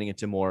might be getting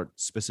into more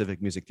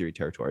specific music theory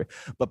territory,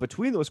 but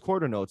between those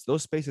quarter notes,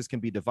 those spaces can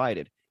be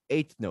divided: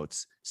 8th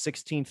notes,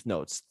 16th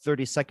notes,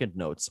 32nd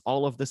notes.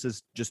 All of this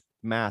is just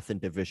math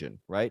and division,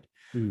 right?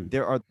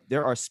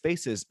 There are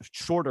spaces,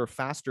 shorter,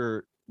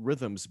 faster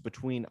rhythms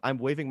between. I'm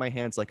waving my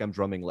hands like I'm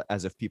drumming,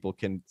 as if people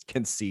can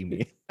see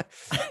me.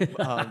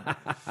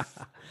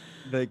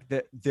 Like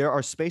there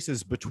are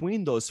spaces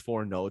between those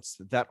four notes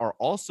that are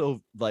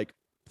also like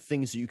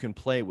things that you can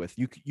play with.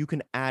 You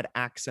can add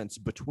accents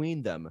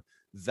between them.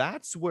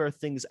 That's where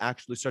things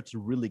actually start to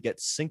really get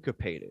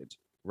syncopated,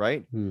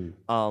 right?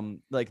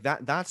 Like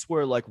that's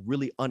where like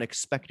really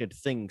unexpected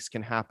things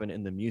can happen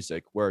in the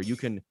music, where you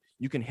can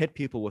hit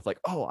people with like,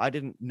 oh, I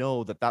didn't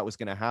know that was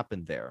going to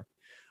happen there.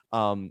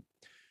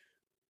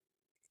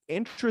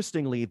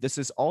 Interestingly, this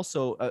is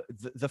also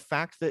the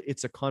fact that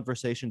it's a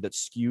conversation that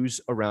skews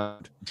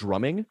around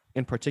drumming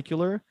in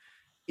particular.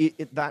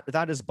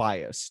 That is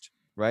biased,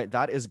 right?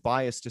 That is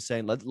biased to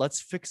saying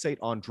let's fixate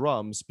on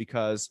drums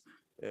because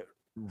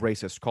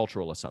racist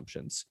cultural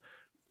assumptions.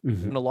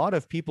 And a lot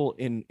of people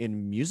in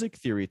music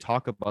theory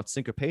talk about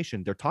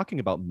syncopation. They're talking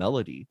about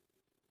melody,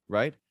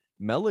 right?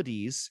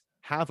 Melodies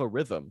have a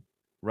rhythm,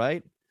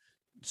 right?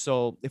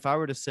 So if I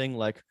were to sing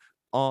like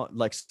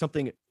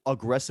something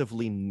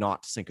aggressively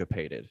not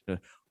syncopated,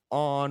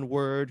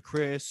 onward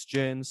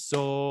Christian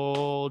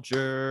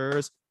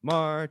soldiers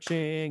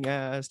marching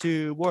as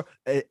to war,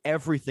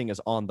 everything is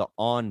on the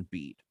on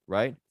beat,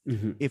 right?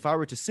 If I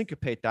were to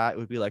syncopate that, it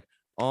would be like,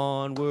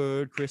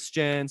 onward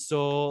Christian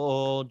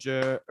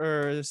soldiers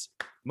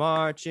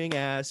marching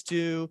as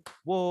to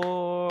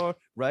war,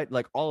 right?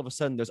 Like all of a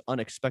sudden there's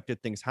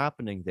unexpected things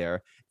happening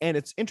there, and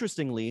it's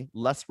interestingly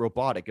less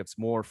robotic. It's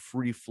more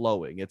free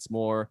flowing. It's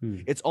more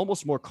it's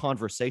almost more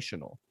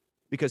conversational,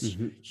 because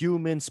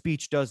human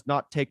speech does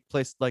not take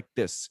place like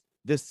this.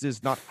 This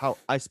is not how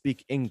I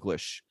speak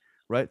English,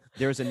 right?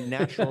 There's a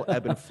natural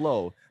ebb and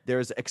flow.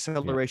 There's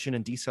acceleration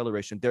and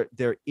deceleration.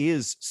 There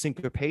is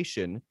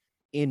syncopation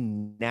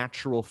in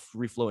natural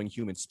free-flowing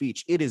human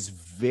speech. It is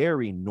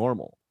very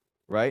normal,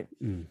 right?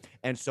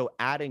 And so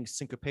adding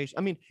syncopation,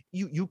 I mean,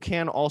 you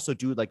can also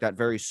do like that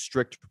very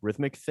strict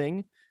rhythmic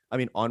thing. I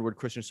mean, onward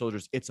Christian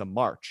soldiers, it's a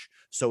march,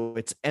 so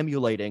it's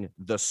emulating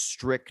the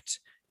strict,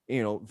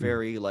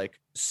 very like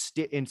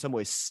in some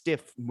ways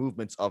stiff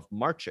movements of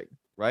marching,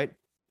 right?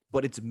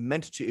 But it's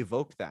meant to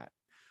evoke that.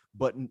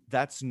 But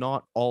that's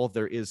not all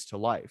there is to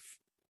life,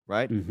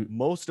 right?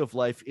 Most of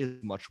life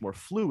is much more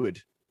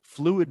fluid.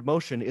 Fluid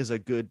motion is a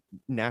good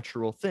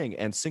natural thing,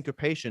 and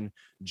syncopation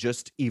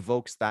just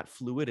evokes that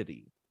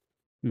fluidity,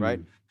 right?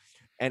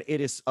 And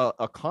it is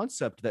a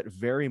concept that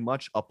very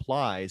much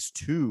applies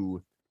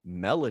to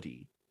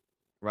melody,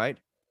 right?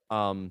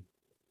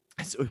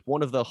 So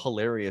one of the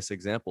hilarious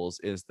examples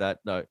is that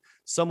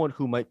someone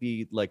who might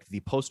be like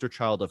the poster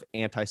child of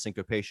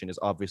anti-syncopation is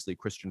obviously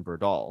Christian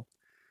Berdal.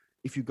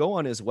 If you go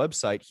on his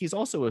website, he's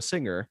also a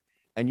singer,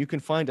 and you can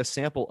find a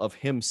sample of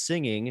him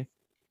singing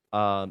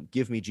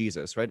Give Me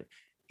Jesus, right?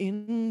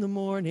 In the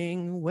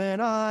morning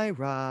when I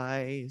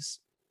rise.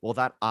 Well,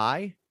 that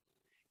I,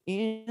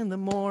 in the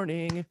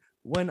morning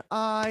when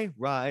I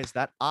rise,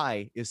 that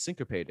I is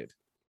syncopated.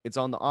 It's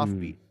on the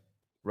offbeat,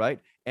 right?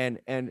 And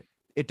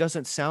it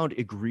doesn't sound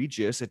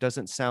egregious. It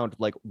doesn't sound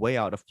like way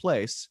out of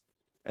place.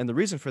 And the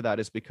reason for that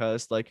is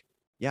because, like,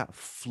 yeah,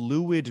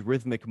 fluid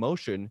rhythmic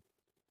motion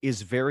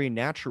is very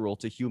natural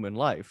to human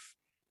life.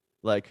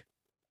 Like,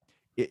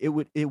 it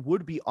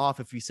would be off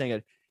if you sang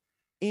it,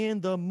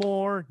 in the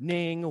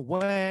morning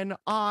when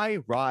I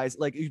rise.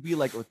 Like, it'd be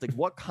like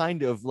what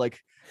kind of like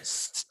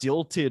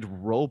stilted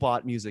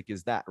robot music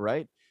is that,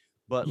 right?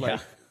 But like,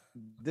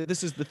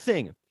 this is the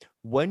thing.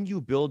 When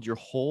you build your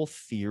whole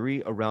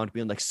theory around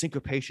being like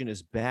syncopation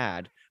is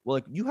bad, well,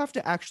 like you have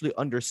to actually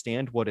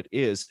understand what it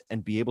is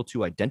and be able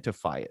to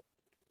identify it,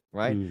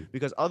 right?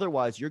 Because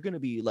otherwise you're going to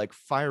be like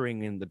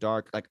firing in the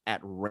dark, like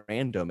at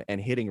random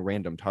and hitting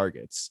random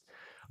targets.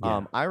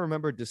 I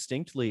remember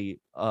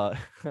distinctly a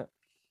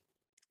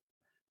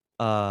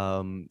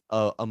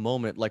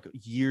moment like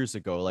years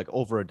ago, like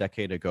over a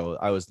decade ago,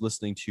 I was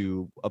listening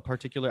to a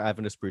particular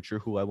Adventist preacher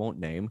who I won't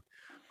name,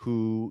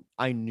 who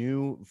I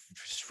knew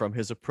from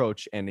his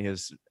approach and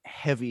his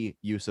heavy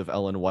use of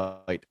Ellen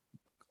White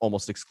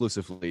almost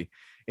exclusively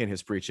in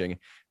his preaching,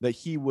 that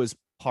he was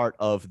part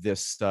of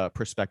this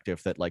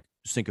perspective that like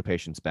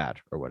syncopation's bad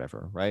or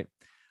whatever, right?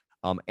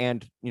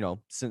 And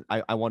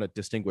I want to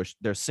distinguish,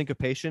 there's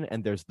syncopation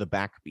and there's the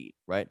backbeat,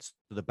 right? So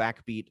the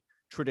backbeat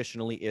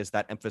traditionally is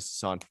that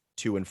emphasis on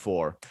 2 and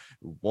 4,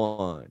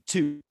 1,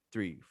 2,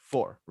 3,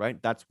 4,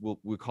 right? That's what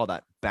we call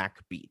that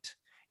backbeat.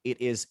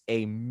 It is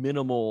a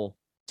minimal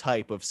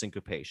type of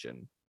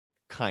syncopation,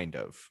 kind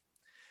of.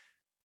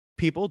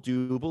 People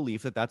do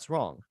believe that that's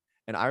wrong.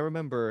 And I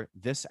remember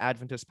this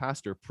Adventist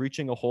pastor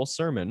preaching a whole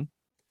sermon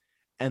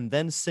and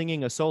then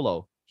singing a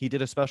solo. He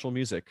did a special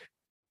music.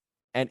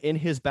 And in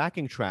his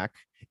backing track,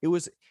 it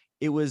was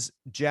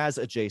jazz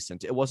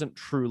adjacent. It wasn't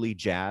truly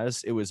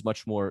jazz. It was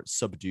much more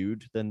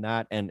subdued than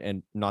that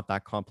and not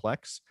that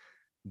complex.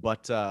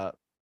 But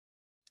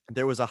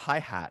there was a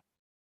hi-hat,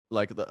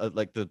 like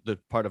the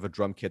part of a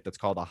drum kit that's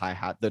called a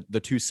hi-hat,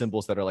 the two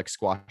cymbals that are like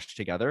squashed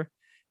together,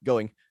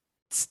 going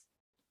tss,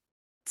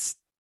 tss,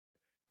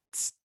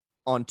 tss,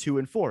 on 2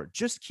 and 4,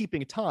 just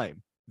keeping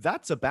time.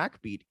 That's a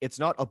backbeat. It's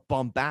not a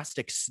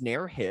bombastic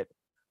snare hit,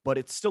 but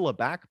it's still a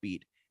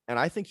backbeat. And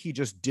I think he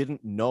just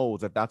didn't know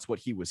that that's what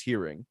he was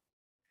hearing,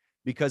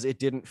 because it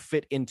didn't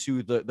fit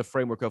into the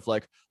framework of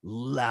like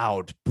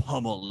loud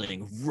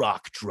pummeling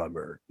rock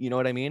drummer. You know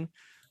what I mean?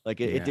 Like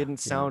it didn't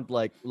sound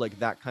like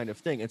that kind of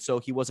thing. And so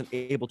he wasn't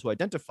able to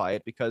identify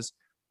it, because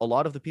a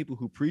lot of the people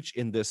who preach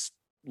in this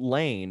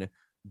lane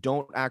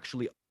don't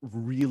actually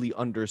really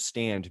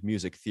understand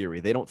music theory.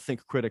 They don't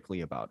think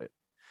critically about it.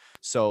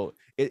 So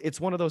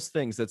it's one of those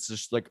things that's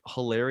just like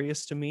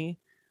hilarious to me,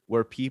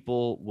 where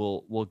people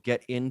will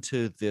get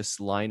into this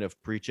line of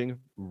preaching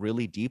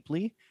really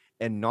deeply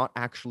and not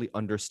actually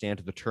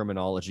understand the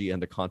terminology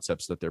and the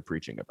concepts that they're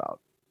preaching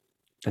about.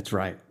 That's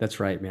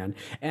right, man.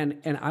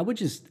 And I would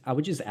just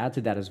add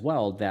to that as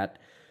well, that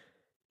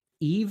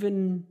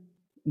even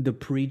the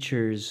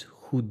preachers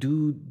who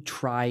do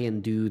try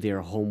and do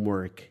their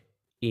homework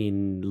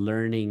in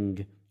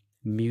learning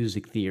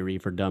music theory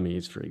for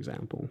dummies, for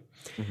example,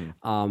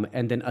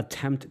 and then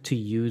attempt to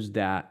use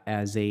that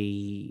as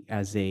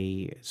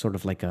a sort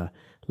of like a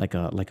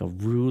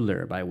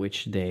ruler by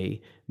which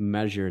they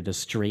measure the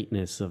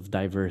straightness of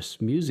diverse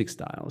music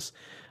styles.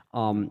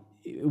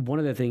 One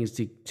of the things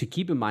to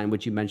keep in mind,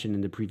 which you mentioned in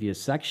the previous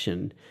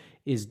section,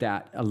 is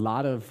that a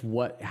lot of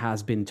what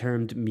has been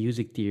termed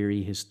music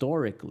theory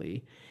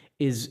historically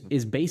is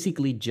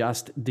basically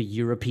just the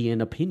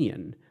European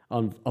opinion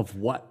of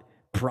what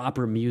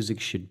proper music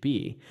should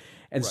be.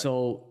 And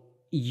so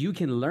you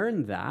can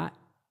learn that,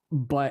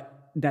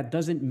 but that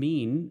doesn't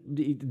mean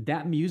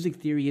that music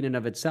theory in and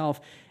of itself.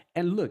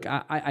 And look,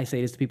 I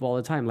say this to people all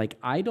the time, like,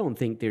 I don't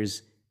think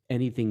there's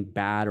anything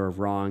bad or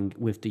wrong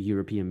with the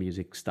European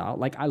music style.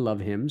 Like, I love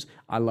hymns.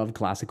 I love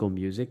classical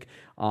music.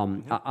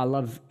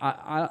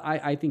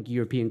 I think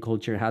European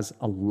culture has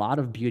a lot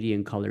of beauty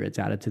and color it's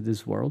added to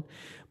this world.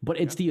 But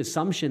it's the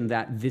assumption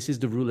that this is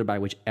the ruler by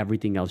which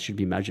everything else should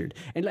be measured.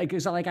 And like,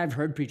 it's not like I've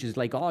heard preachers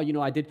like, oh,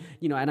 I did,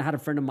 and I had a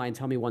friend of mine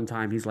tell me one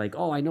time, he's like,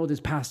 oh, I know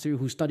this pastor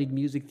who studied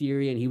music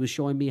theory, and he was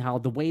showing me how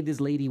the way this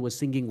lady was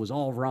singing was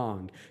all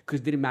wrong because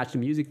it didn't match the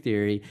music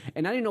theory.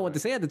 And I didn't know what to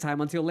say at the time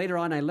until later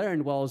on I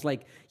learned, well, I was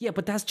like, yeah,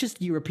 but that's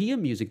just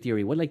European music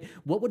theory.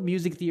 What would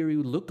music theory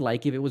look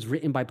like if it was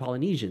written by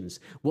Polynesians?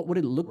 What would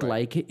it look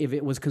like if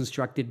it was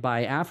constructed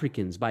by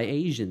Africans, by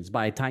Asians,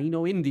 by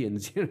Taino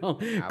Indians,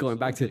 going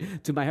back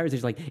to my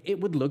heritage? Like,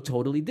 it would look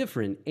totally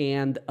different.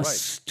 And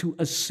to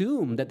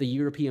assume that the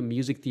European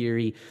music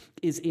theory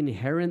is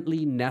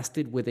inherently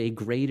nested with a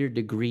greater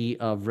degree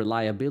of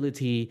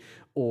reliability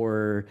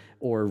or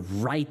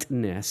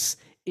rightness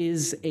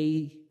is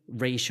a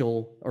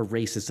racial or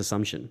racist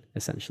assumption,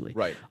 essentially.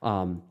 Right.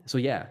 So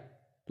yeah.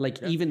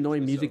 Even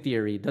knowing music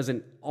theory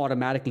doesn't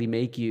automatically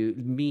make you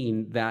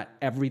mean that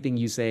everything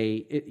you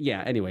say.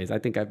 Anyways, I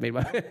think I've made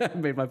my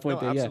point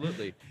there.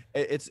 Absolutely.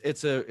 Yeah.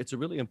 It's a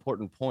really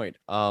important point.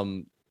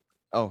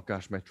 Oh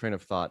gosh, my train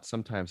of thought.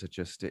 Sometimes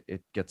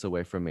it gets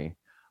away from me.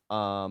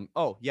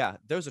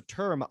 There's a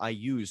term I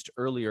used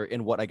earlier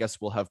in what I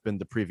guess will have been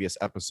the previous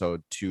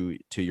episode to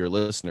your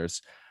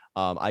listeners.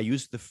 I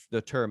used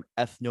the term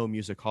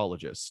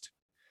ethnomusicologist.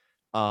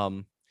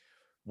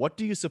 What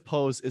do you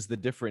suppose is the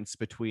difference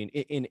between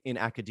in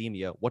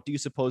academia? What do you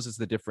suppose is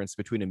the difference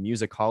between a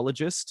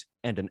musicologist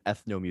and an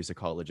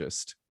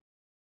ethnomusicologist?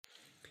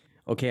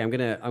 Okay, I'm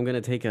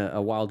gonna take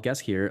a wild guess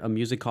here. A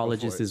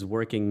musicologist is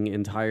working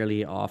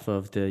entirely off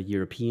of the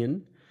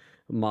European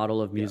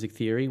model of music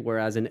theory,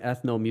 whereas an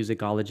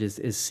ethnomusicologist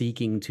is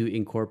seeking to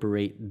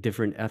incorporate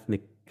different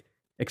ethnic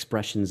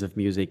expressions of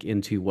music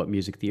into what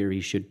music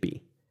theory should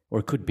be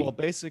or could be. Well,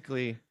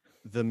 basically,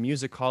 the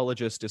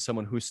musicologist is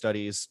someone who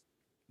studies,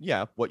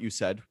 what you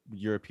said,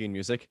 European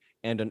music,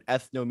 and an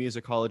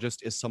ethnomusicologist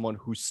is someone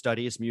who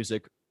studies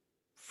music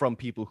from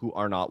people who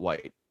are not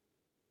white.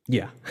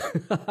 Yeah.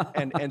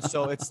 and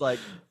so it's like,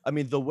 I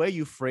mean, the way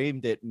you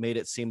framed it made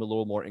it seem a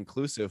little more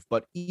inclusive,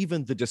 but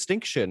even the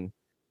distinction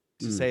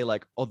to say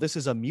like, oh, this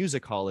is a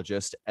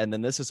musicologist, and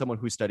then this is someone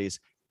who studies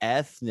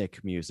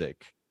ethnic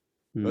music.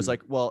 It was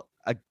like, well,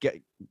 I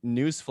get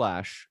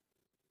newsflash.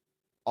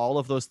 All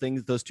of those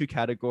things, those two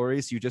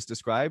categories you just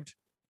described,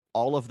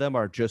 all of them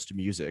are just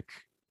music.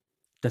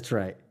 That's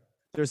right.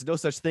 There's no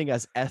such thing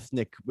as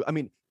ethnic. I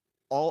mean,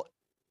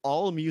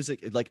 all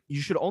music, like,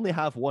 you should only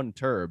have one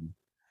term.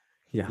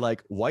 Yeah.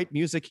 Like, white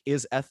music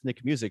is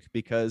ethnic music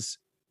because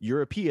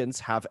Europeans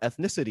have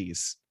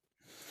ethnicities,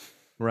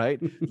 right?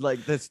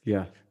 Like this.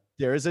 Yeah.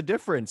 there is a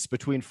difference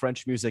between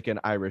French music and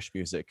Irish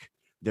music.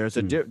 There's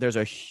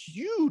a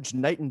huge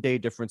night and day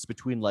difference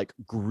between like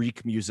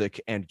Greek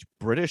music and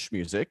British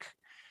music,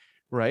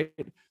 right?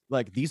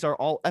 Like these are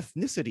all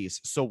ethnicities.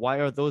 So why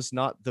are those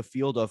not the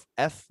field of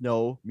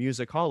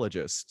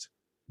ethnomusicologist?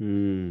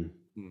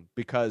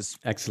 Because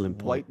excellent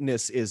point.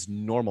 Whiteness is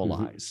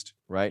normalized,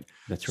 right?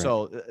 That's right.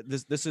 So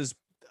this is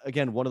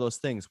again one of those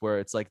things where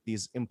it's like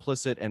these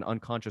implicit and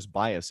unconscious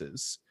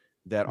biases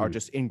that are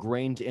just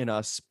ingrained in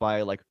us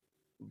by like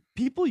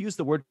people use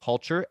the word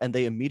culture and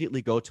they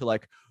immediately go to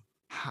like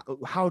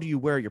how do you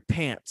wear your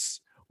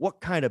pants?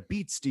 What kind of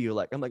beats do you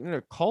like? I'm like,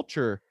 no,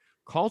 culture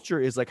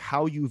is like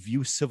how you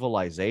view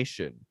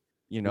civilization,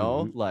 you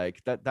know,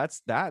 like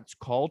that's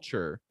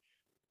culture,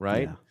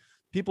 right? Yeah.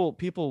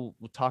 People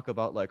will talk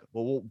about like,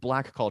 well,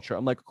 Black culture.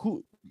 I'm like,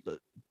 who, the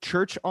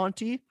church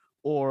auntie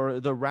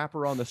or the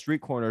rapper on the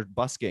street corner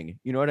busking?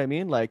 You know what I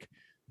mean? Like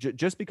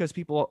just because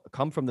people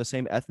come from the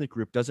same ethnic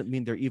group doesn't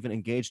mean they're even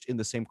engaged in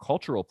the same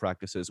cultural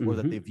practices or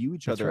that they view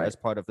each other as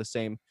part of the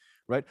same,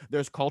 right?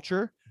 There's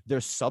culture,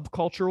 there's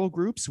subcultural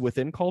groups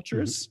within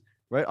cultures,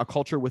 right? A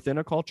culture within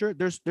a culture.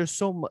 There's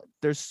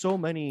so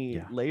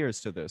many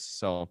layers to this.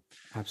 So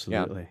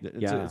absolutely.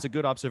 It's a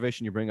good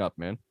observation you bring up,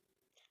 man.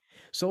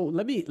 So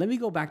let me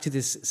go back to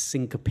this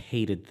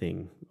syncopated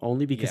thing,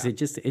 only because it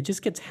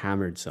just gets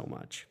hammered so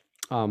much.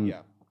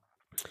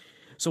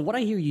 So what I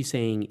hear you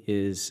saying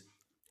is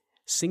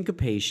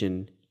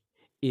syncopation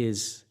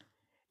is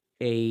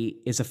a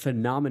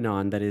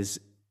phenomenon that is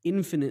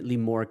infinitely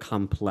more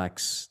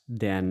complex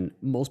than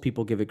most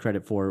people give it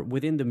credit for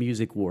within the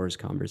music wars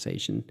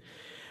conversation.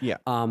 Yeah.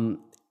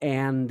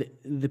 And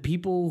the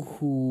people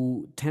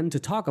who tend to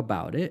talk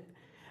about it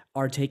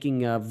are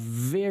taking a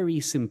very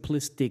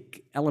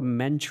simplistic,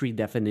 elementary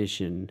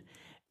definition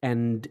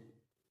and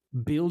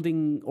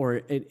building or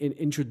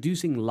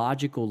introducing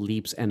logical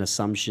leaps and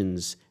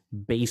assumptions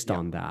based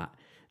on that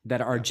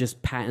are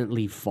just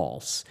patently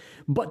false,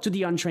 but to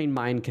the untrained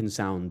mind can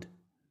sound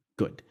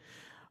good.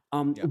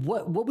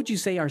 What would you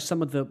say are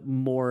some of the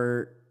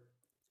more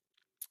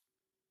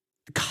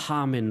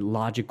common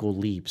logical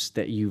leaps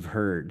that you've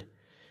heard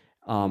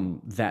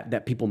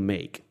that people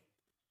make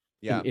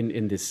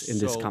in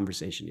this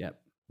conversation?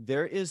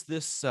 There is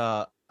this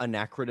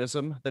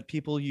anachronism that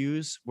people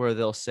use where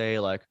they'll say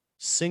like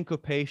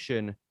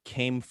syncopation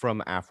came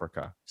from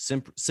Africa,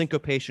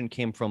 syncopation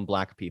came from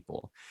Black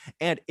people,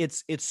 and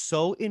it's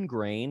so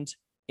ingrained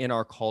in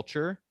our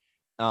culture.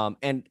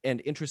 And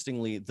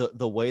interestingly,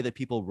 the way that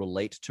people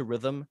relate to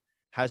rhythm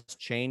has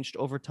changed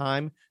over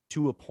time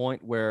to a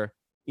point where,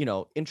 you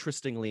know,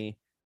 interestingly,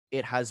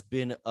 it has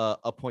been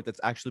a point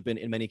that's actually been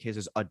in many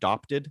cases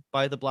adopted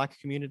by the Black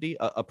community,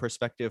 a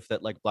perspective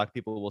that like Black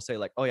people will say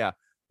like, oh yeah,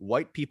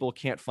 white people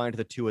can't find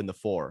the 2 and the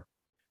 4.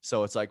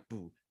 So it's like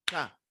boom,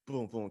 ka,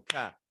 boom, boom,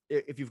 ka.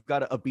 If you've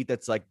got a beat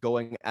that's like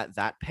going at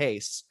that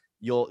pace,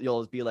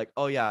 you'll be like,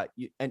 oh yeah,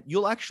 and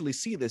you'll actually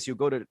see this. You'll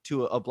go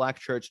to a Black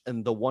church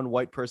and the one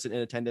white person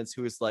in attendance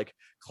who is like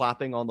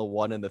clapping on the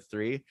 1 and the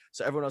 3.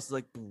 So everyone else is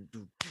like boom,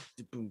 boom,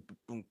 boom,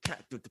 boom,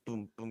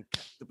 boom, boom,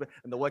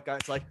 and the white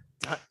guy's like,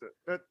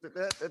 and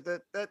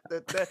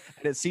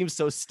it seems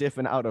so stiff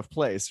and out of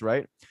place,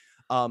 right?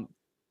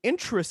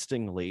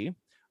 Interestingly,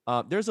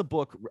 there's a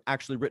book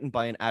actually written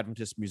by an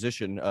Adventist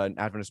musician, an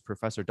Adventist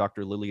professor,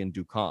 Dr. Lillian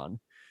Ducan,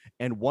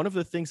 and one of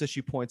the things that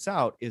she points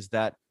out is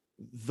that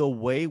the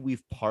way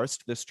we've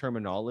parsed this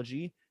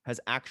terminology has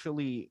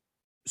actually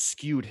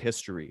skewed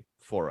history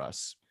for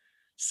us.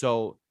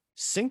 So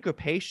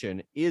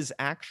syncopation is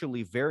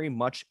actually very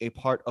much a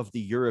part of the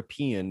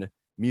European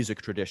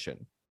music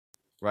tradition,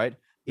 right?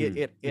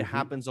 It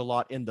happens a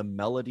lot in the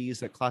melodies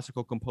that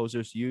classical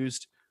composers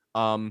used.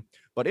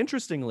 But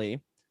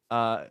interestingly,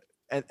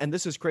 and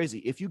this is crazy,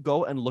 if you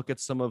go and look at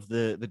some of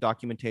the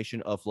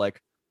documentation of like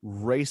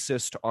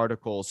racist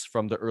articles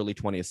from the early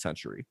 20th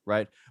century,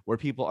 right, where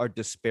people are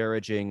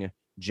disparaging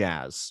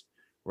jazz,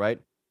 right,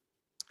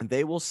 and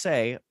they will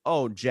say,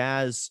 oh,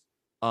 jazz,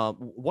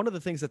 one of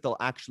the things that they'll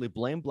actually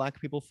blame Black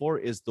people for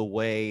is the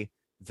way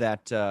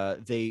that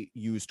they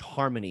used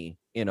harmony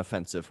in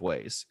offensive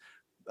ways,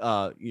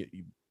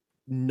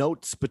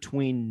 notes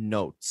between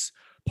notes,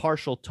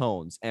 partial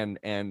tones,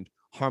 and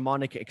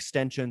harmonic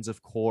extensions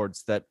of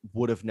chords that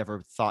would have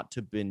never thought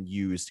to been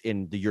used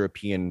in the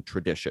European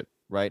tradition,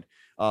 right?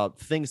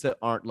 Things that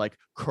aren't like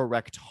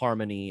correct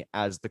harmony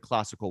as the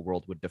classical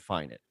world would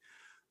define it.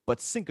 But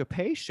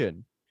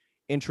syncopation,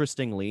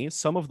 interestingly,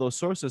 some of those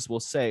sources will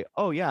say,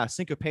 oh yeah,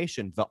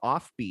 syncopation, the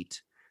offbeat,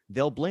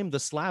 they'll blame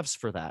the Slavs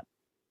for that.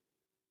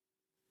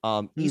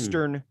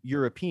 Eastern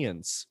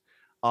Europeans.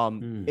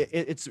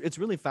 It's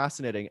really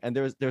fascinating. And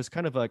there's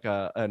kind of like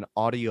an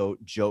audio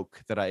joke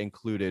that I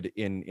included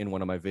in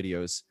one of my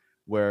videos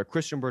where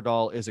Christian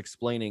Berdal is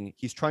explaining,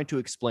 he's trying to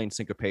explain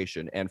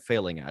syncopation and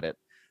failing at it.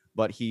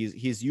 But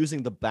he's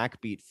using the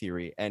backbeat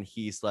theory, and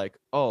he's like,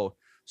 oh,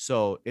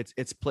 so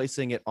it's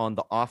placing it on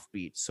the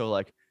offbeat. So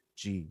like,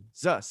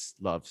 Jesus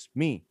loves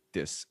me,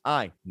 this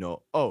I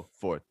know, oh,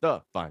 for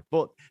the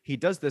Bible. He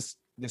does this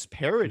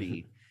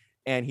parody,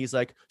 And he's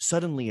like,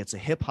 suddenly it's a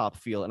hip hop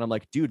feel. And I'm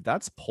like, dude,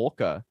 that's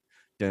polka.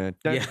 Dun,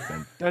 dun, Yeah.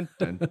 dun,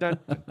 dun, dun, dun,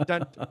 dun,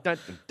 dun, dun,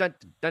 dun,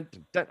 dun,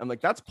 dun. I'm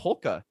like, that's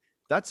polka.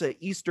 That's a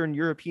Eastern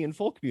European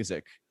folk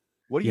music.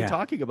 What are you Yeah.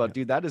 talking about,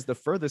 dude? That is the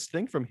furthest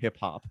thing from hip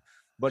hop.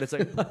 But it's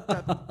like,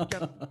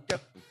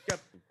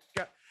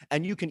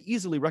 and you can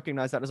easily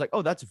recognize that as like,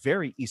 oh, that's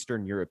very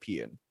Eastern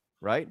European,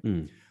 right?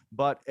 Mm.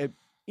 But it,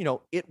 you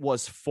know, it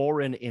was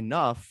foreign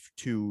enough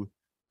to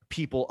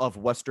people of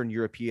Western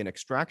European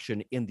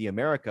extraction in the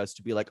Americas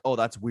to be like, oh,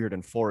 that's weird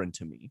and foreign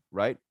to me,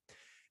 right?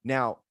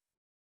 Now,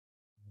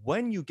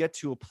 when you get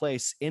to a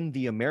place in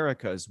the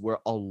Americas where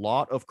a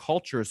lot of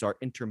cultures are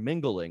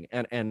intermingling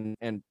and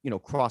you know,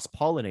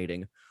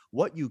 cross-pollinating,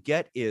 what you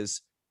get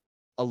is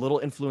a little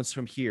influence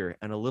from here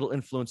and a little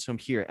influence from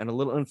here and a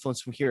little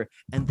influence from here,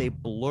 and they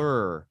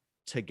blur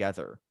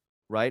together,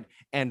 right?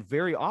 And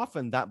very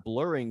often that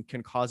blurring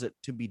can cause it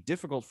to be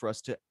difficult for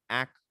us to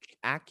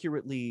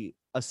accurately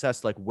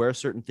assess like where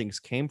certain things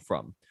came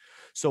from.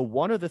 So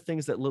one of the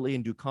things that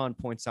Lillian Ducon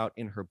points out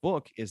in her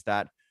book is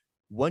that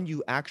when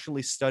you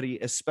actually study,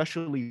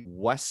 especially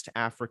West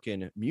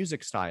African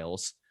music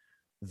styles,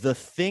 the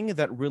thing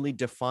that really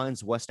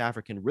defines West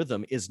African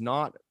rhythm is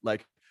not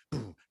like,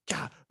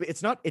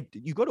 it's not,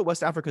 you go to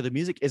West Africa, the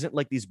music isn't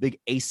like these big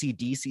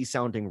AC/DC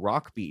sounding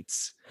rock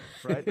beats,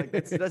 right? Like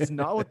that's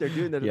not what they're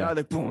doing. They're not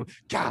like boom,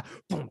 ka,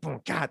 boom,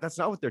 boom, ka. That's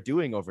not what they're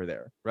doing over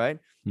there, right?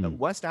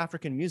 West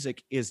African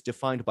music is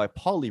defined by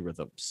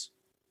polyrhythms.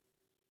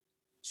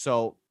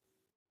 So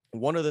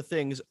one of the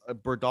things,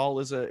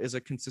 Berdal is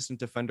a consistent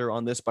defender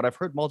on this, but I've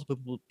heard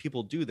multiple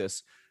people do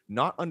this,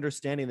 not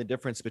understanding the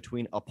difference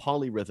between a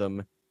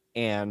polyrhythm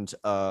and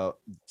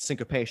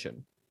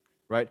syncopation,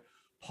 right?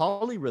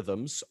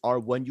 Polyrhythms are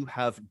when you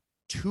have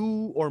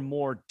two or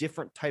more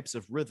different types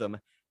of rhythm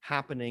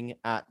happening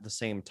at the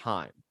same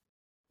time,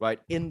 right?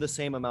 In the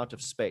same amount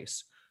of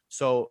space.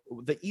 So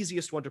the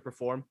easiest one to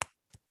perform,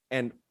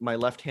 and my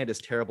left hand is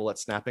terrible at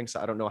snapping,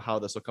 so I don't know how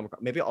this will come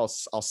across. Maybe I'll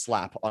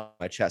slap on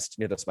my chest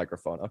near this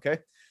microphone, okay?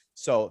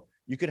 So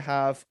you could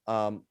have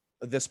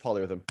this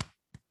polyrhythm.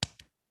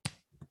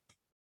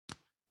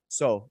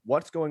 So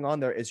what's going on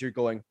there is you're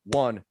going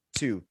 1,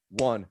 2,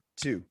 1,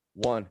 2,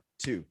 1,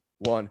 2,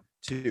 1,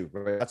 2,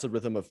 right? That's a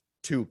rhythm of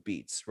 2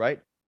 beats, right?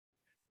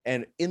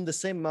 And in the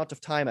same amount of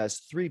time as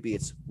 3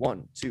 beats,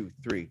 1, 2,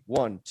 3,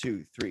 1,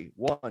 2, 3,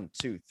 1,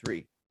 2,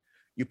 3.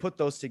 You put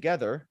those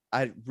together.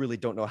 I really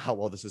don't know how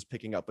well this is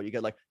picking up, but you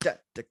get like da,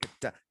 da,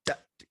 da, da,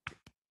 da.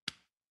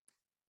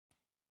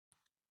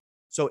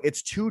 So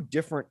it's 2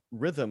 different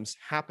rhythms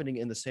happening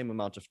in the same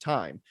amount of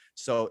time.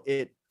 So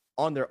it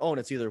on their own,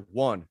 it's either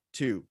 1,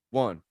 2,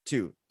 1,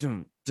 2,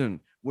 dun, dun,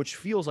 which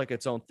feels like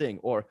its own thing,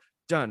 or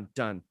dun,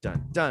 dun,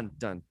 dun, dun,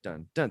 dun,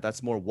 dun, dun.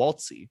 That's more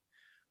waltzy.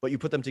 But you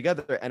put them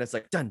together and it's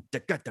like dun, da,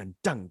 dun,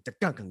 dun, dun,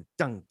 dun,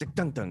 dun,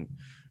 dun, dun,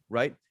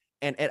 right?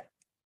 And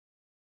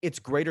it's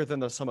greater than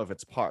the sum of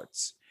its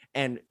parts.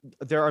 And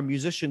there are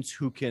musicians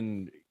who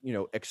can, you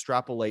know,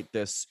 extrapolate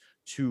this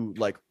to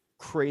like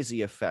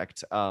crazy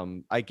effect.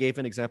 I gave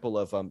an example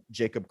of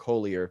Jacob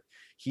Collier.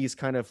 He's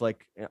kind of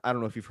like, I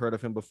don't know if you've heard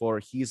of him before.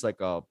 He's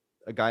like a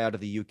guy out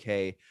of the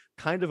UK,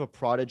 kind of a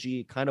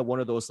prodigy, kind of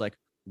one of those like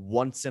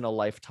once in a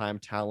lifetime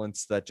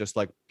talents that just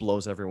like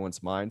blows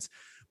everyone's minds.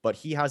 But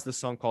he has this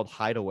song called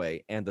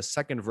Hideaway, and the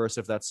second verse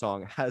of that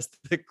song has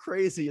the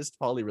craziest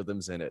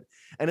polyrhythms in it.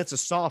 And it's a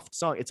soft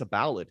song. It's a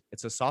ballad.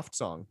 It's a soft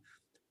song,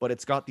 but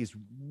it's got these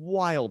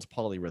wild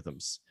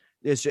polyrhythms.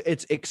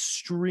 It's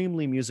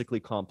extremely musically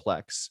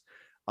complex.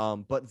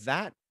 But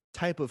that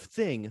type of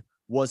thing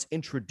was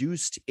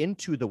introduced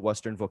into the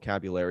Western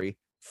vocabulary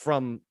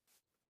from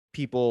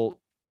people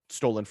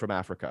stolen from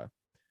Africa,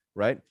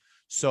 right?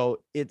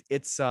 So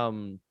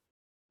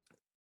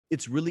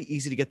it's really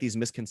easy to get these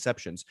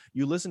misconceptions.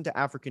 You listen to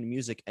African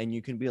music and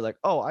you can be like,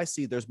 oh, I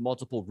see there's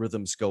multiple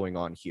rhythms going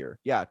on here.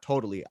 Yeah,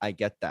 totally. I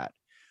get that.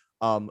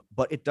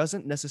 But it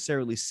doesn't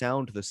necessarily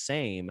sound the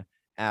same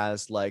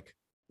as like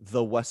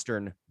the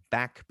Western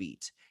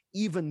backbeat,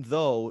 even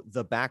though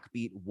the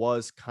backbeat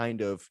was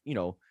kind of, you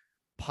know,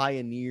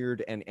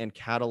 pioneered and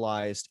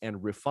catalyzed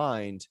and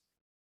refined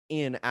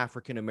in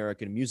African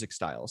American music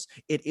styles.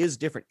 It is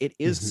different. It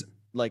is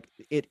like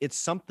it's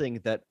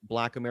something that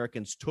Black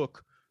Americans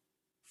took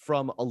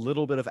from a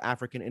little bit of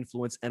African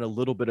influence and a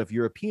little bit of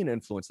European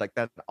influence, like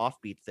that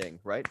offbeat thing,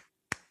 right?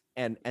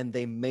 And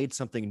they made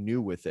something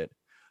new with it.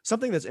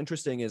 Something that's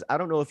interesting is, I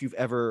don't know if you've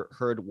ever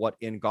heard what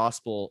in the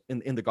gospel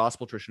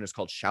tradition is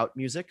called shout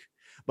music,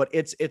 but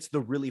it's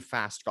the really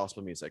fast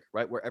gospel music,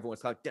 right? Where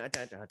everyone's like, yep,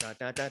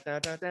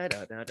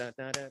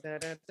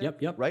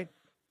 right?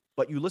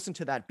 But you listen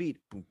to that beat,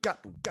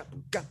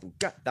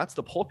 that's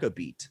the polka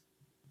beat.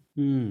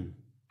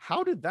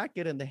 How did that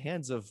get in the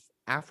hands of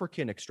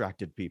African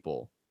extracted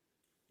people?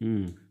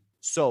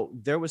 So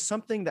there was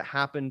something that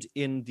happened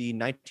in the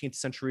 19th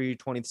century,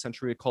 20th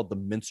century called the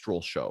minstrel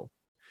show,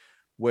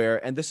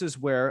 and this is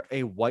where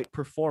a white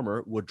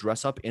performer would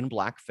dress up in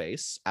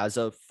blackface as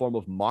a form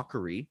of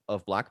mockery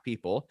of Black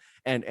people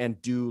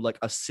and do like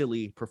a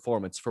silly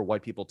performance for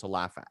white people to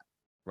laugh at,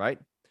 right?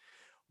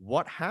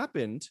 What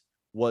happened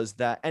was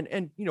that,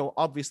 and you know,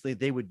 obviously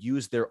they would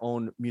use their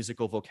own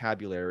musical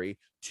vocabulary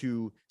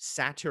to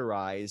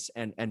satirize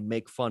and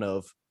make fun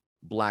of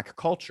Black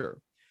culture.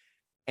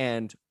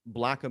 And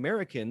Black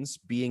Americans,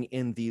 being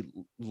in the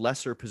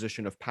lesser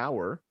position of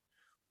power,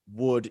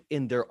 would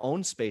in their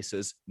own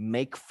spaces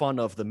make fun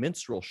of the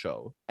minstrel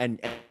show and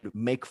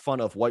make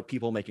fun of white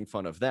people making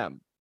fun of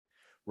them,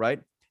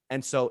 right?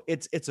 And so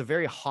it's a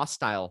very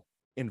hostile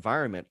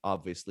environment,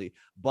 obviously,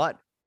 but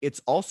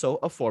it's also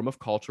a form of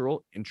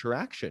cultural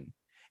interaction.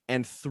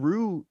 And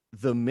through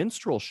the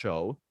minstrel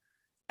show,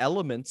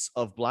 elements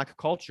of Black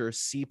culture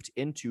seeped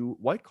into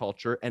white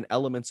culture, and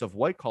elements of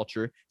white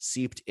culture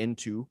seeped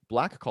into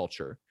Black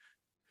culture.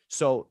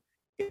 So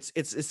it's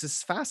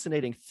this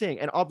fascinating thing,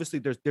 and obviously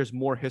there's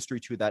more history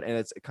to that, and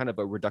it's kind of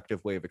a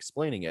reductive way of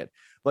explaining it.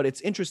 But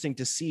it's interesting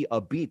to see a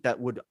beat that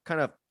would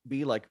kind of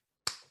be like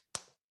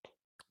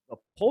a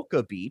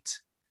polka beat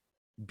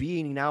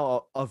being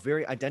now a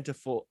very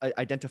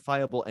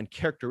identifiable and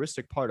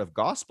characteristic part of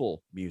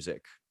gospel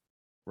music,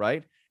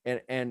 right?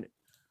 And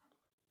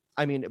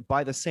I mean,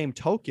 by the same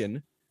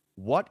token,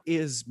 what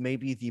is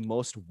maybe the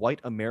most white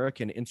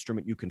American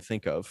instrument you can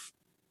think of?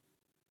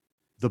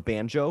 The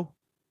banjo.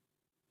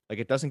 Like,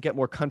 it doesn't get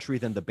more country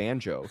than the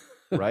banjo,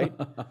 right?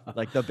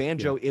 Like, the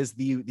banjo is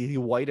the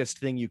whitest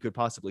thing you could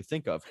possibly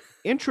think of.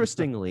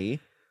 Interestingly,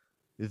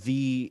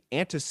 the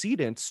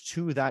antecedents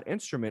to that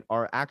instrument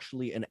are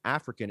actually an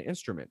African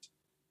instrument,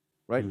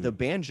 right? The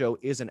banjo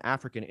is an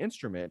African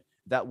instrument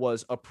that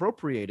was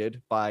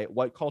appropriated by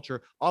white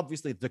culture.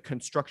 Obviously, the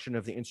construction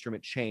of the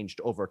instrument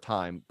changed over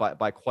time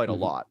by quite a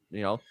lot,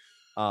 you know,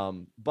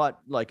 but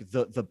like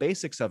the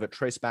basics of it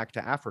trace back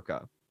to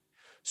Africa.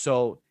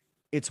 So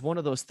it's one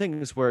of those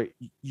things where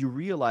you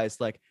realize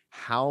like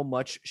how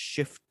much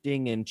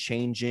shifting and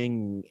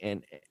changing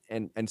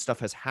and stuff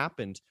has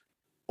happened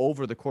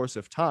over the course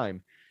of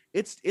time.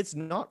 It's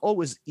not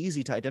always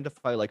easy to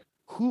identify like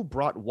who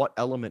brought what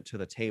element to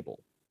the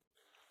table.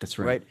 That's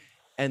right.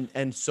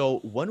 And so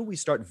when we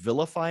start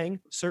vilifying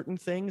certain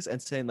things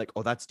and saying like,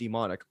 oh, that's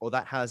demonic, oh,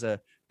 that has a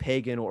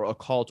pagan or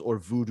occult or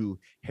voodoo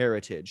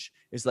heritage,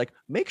 is like,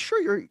 make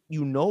sure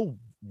you know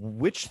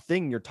which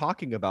thing you're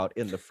talking about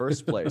in the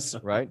first place,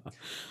 right?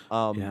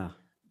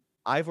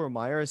 Ivor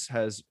Myers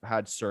has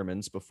had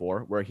sermons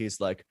before where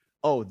he's like,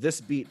 oh, this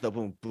beat, the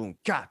boom boom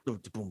ka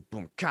boom boom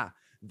boom ka,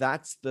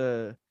 that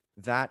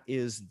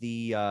is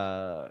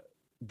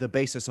the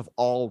basis of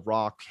all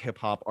rock, hip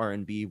hop,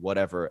 R&B,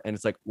 whatever. And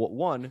it's like, well,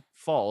 one,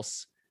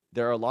 false.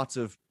 There are lots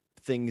of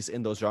things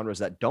in those genres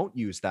that don't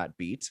use that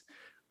beat.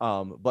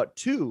 But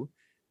two,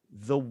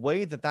 the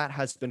way that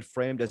has been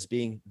framed as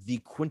being the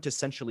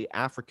quintessentially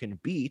African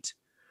beat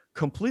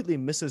completely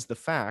misses the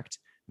fact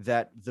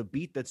that the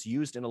beat that's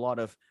used in a lot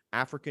of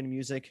African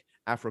music,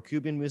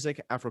 Afro-Cuban music,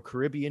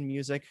 Afro-Caribbean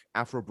music,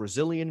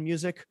 Afro-Brazilian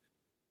music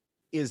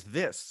is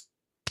this.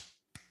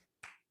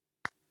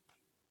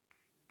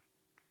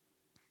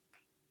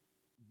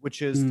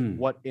 Which is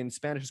what in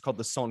Spanish is called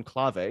the son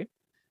clave.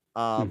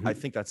 I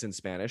think that's in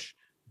Spanish,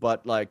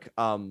 but like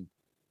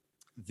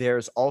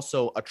there's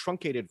also a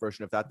truncated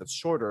version of that that's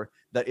shorter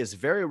that is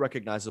very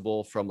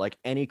recognizable from like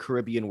any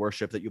Caribbean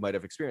worship that you might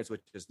have experienced,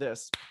 which is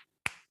this.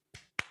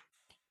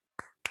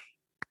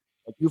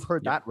 Like, you've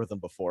heard that rhythm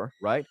before,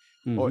 right?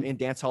 Or in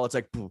dance hall, it's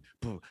like boom,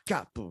 boom,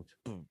 ka, boom,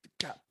 boom,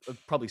 ka.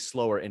 Probably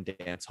slower in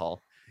dance hall.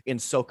 In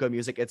soca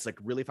music, it's like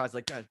really fast,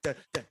 like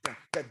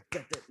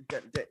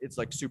it's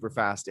like super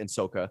fast in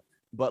soca.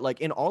 But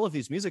like in all of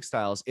these music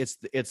styles,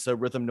 it's a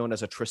rhythm known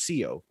as a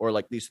tresillo, or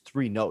like these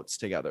three notes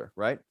together,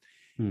 right?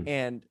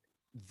 And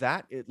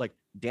that is like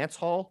dance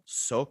hall,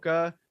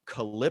 soca,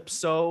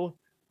 calypso,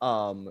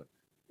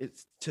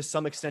 it's to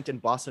some extent in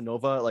bossa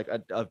nova, like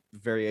a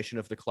variation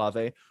of the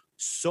clave.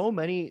 So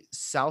many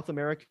South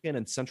American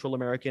and Central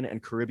American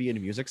and Caribbean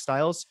music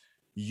styles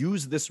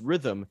use this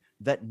rhythm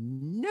that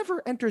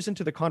never enters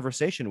into the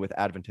conversation with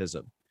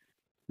Adventism,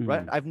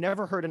 right? I've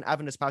never heard an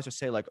Adventist pastor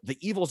say like the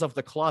evils of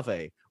the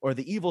clave or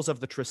the evils of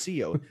the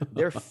tresillo.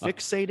 They're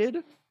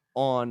fixated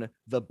on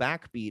the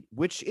backbeat,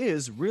 which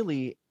is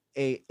really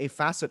a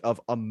facet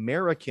of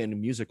American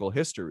musical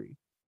history,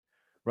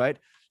 right?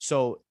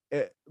 So,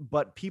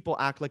 but people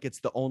act like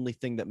it's the only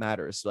thing that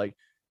matters. Like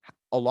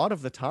a lot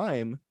of the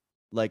time,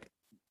 like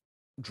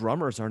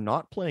drummers are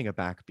not playing a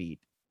backbeat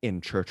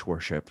in church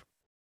worship.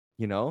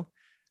 You know,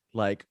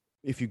 like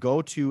if you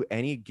go to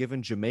any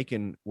given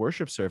Jamaican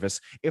worship service,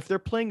 if they're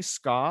playing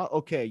ska,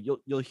 okay,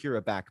 you'll hear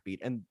a backbeat,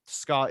 and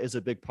ska is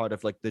a big part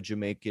of like the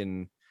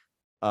Jamaican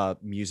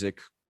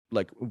music,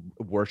 like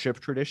worship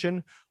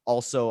tradition.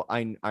 Also,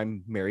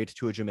 I'm married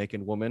to a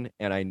Jamaican woman,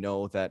 and I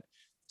know that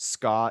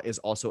ska is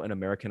also an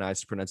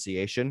Americanized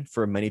pronunciation.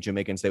 For many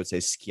Jamaicans, they would say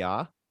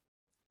skia.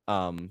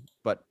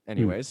 But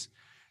anyways.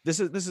 This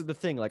is the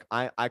thing. Like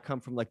I come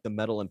from like the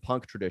metal and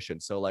punk tradition.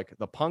 So like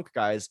the punk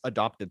guys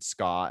adopted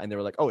ska and they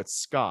were like, oh, it's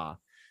ska.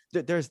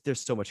 There's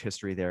so much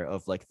history there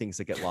of like things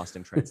that get lost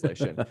in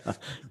translation.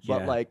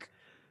 But like,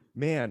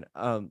 man,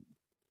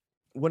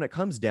 when it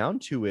comes down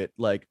to it,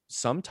 like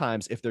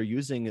sometimes if they're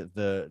using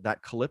that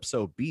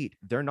calypso beat,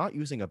 they're not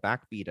using a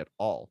backbeat at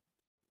all.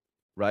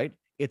 right?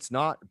 It's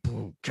not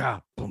boom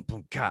ka boom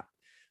boom ka.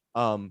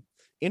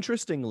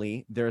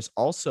 Interestingly, there's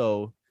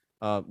also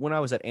when I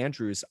was at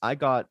Andrews, I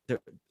got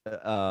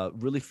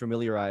really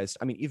familiarized.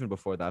 I mean, even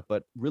before that,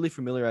 but really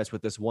familiarized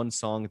with this one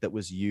song that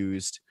was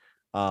used,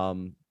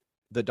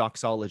 the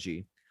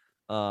doxology.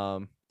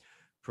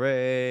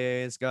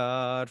 Praise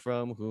God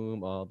from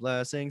whom all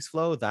blessings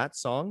flow. That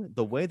song,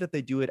 the way that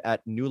they do it at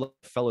New Life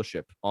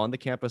Fellowship on the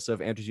campus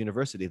of Andrews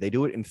University, they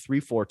do it in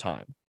 3/4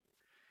 time.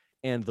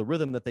 And the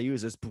rhythm that they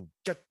use is boom,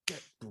 get,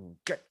 boom,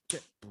 get,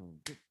 boom,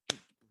 get.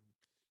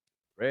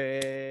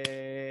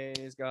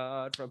 Praise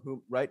God from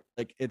whom, right?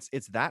 Like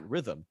it's that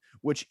rhythm,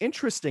 which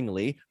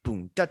interestingly,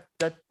 boom, da,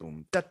 da,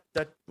 boom, da,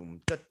 da,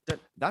 boom, da, da,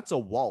 that's a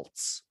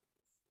waltz.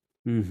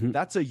 Mm-hmm.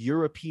 That's a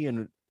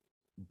European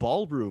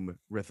ballroom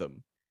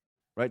rhythm,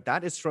 right?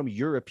 That is from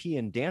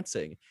European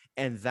dancing,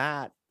 and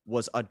that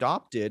was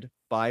adopted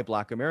by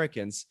Black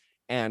Americans,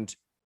 and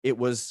it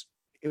was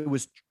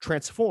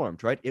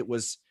transformed, right? It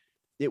was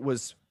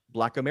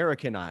Black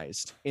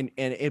Americanized, and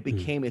it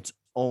became its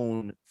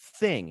own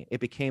thing. It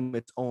became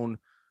its own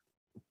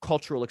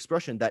cultural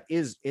expression that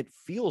it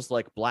feels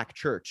like Black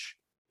church.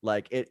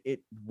 Like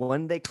it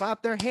when they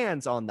clap their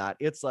hands on that,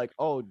 it's like,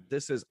 oh,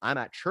 I'm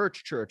at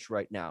church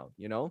right now,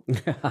 you know.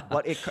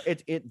 But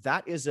it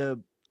that is a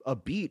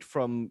beat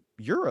from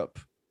Europe.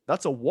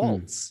 That's a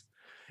waltz.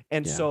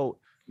 And so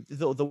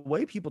the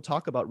way people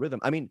talk about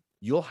rhythm, I mean,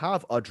 you'll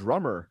have a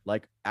drummer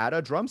like at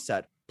a drum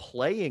set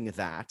playing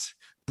that,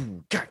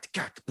 and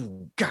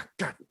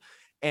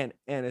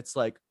it's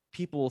like,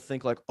 people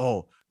think like,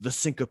 oh, the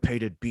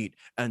syncopated beat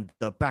and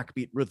the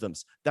backbeat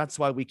rhythms, that's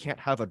why we can't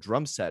have a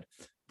drum set.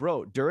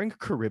 Bro, during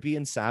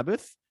Caribbean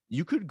Sabbath,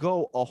 you could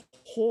go a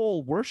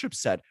whole worship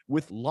set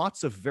with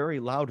lots of very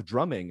loud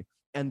drumming,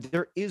 and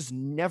there is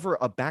never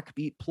a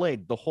backbeat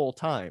played the whole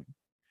time,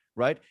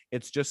 right?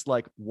 It's just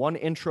like one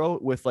intro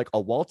with like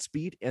a waltz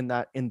beat in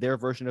their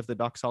version of the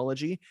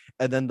doxology,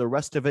 and then the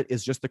rest of it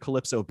is just the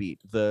calypso beat,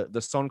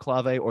 the son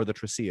clave or the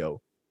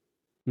tresillo.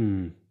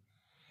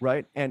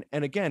 Right. And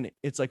again,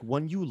 it's like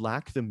when you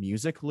lack the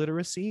music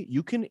literacy,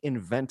 you can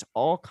invent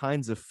all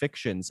kinds of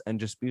fictions and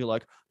just be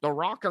like, the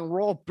rock and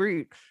roll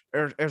beat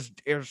is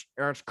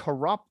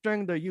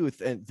corrupting the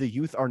youth, and the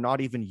youth are not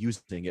even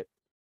using it.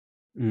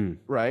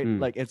 Right.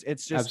 Like it's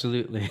just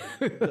absolutely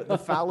the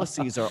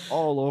fallacies are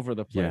all over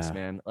the place,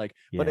 man. Like,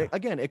 but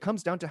again, it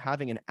comes down to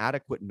having an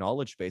adequate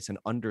knowledge base and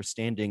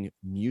understanding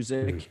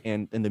music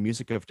and the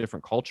music of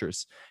different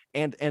cultures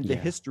and the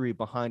history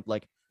behind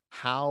like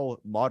how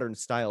modern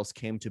styles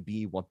came to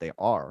be what they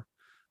are.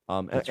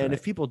 And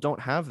if people don't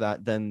have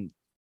that, then,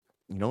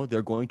 you know,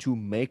 they're going to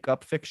make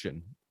up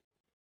fiction.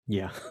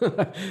 Yeah,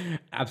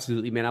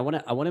 absolutely, man. I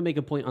want to make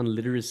a point on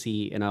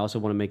literacy, and I also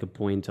want to make a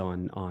point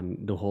on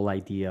the whole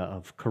idea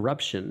of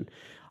corruption.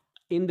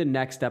 In the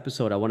next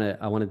episode, I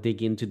want to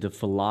dig into the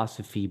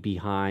philosophy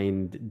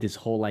behind this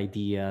whole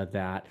idea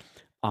that,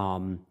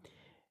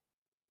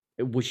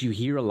 which you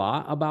hear a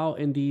lot about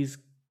in these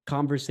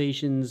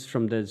conversations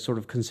from the sort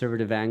of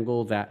conservative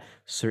angle, that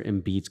certain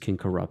beats can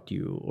corrupt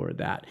you, or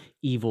that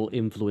evil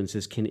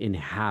influences can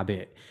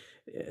inhabit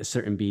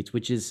certain beats,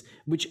 which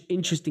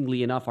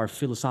interestingly enough are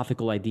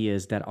philosophical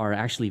ideas that are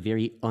actually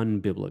very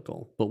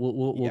unbiblical. But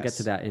we'll get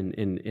to that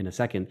in a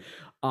second.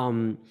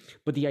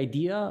 But the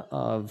idea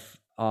of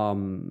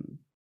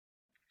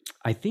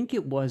I think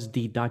it was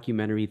the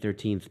documentary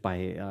 13th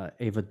by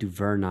Ava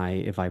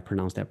DuVernay, if I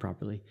pronounced that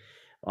properly,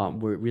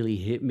 where it really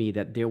hit me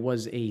that there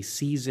was a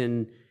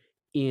season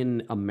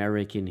in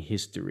American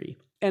history,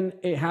 and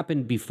it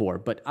happened before,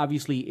 but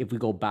obviously if we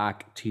go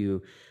back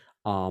to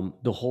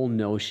the whole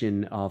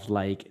notion of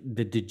like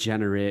the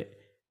degenerate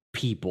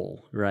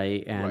people,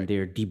 right? And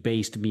their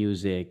debased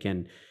music,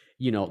 and,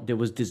 you know, there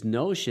was this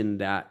notion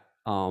that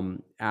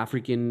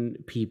African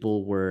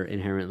people were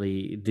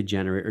inherently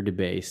degenerate or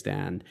debased,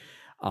 and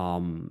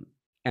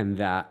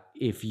that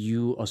if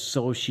you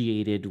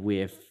associated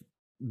with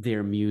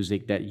their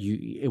music, that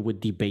it would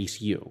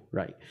debase you,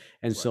 right?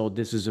 And so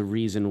this is a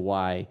reason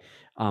why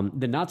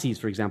the Nazis,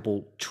 for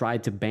example,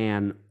 tried to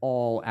ban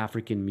all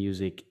African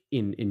music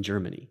in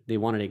Germany. They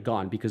wanted it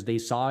gone because they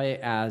saw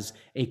it as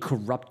a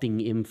corrupting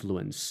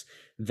influence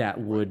that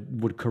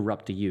would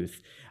corrupt the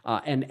youth.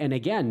 And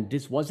again,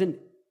 this wasn't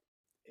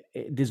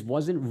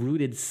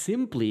rooted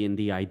simply in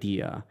the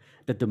idea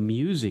that the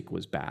music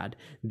was bad.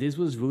 This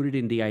was rooted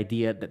in the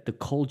idea that the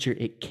culture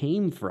it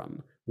came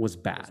from was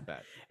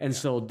bad. And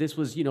so this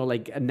was, you know,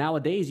 like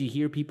nowadays you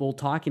hear people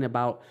talking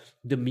about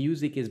the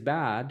music is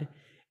bad,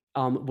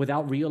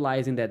 without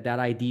realizing that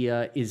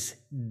idea is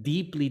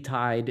deeply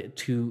tied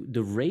to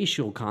the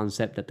racial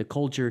concept, that the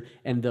culture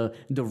and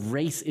the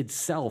race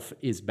itself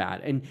is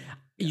bad. And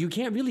you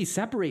can't really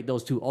separate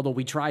those two, although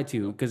we try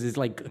to, because it's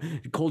like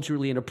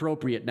culturally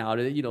inappropriate now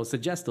to, you know,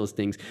 suggest those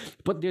things.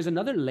 But there's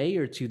another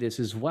layer to this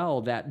as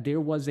well, that there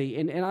was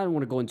and I don't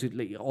want to go into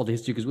like all the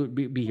history because we'll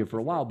be here for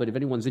a while, but if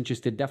anyone's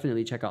interested,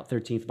 definitely check out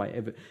 13th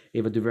by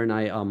Ava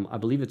DuVernay. I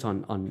believe it's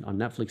on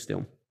Netflix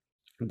still.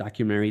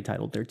 Documentary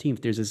titled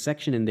 13th. There's a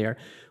section in there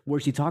where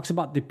she talks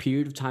about the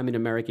period of time in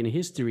American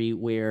history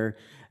where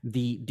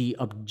the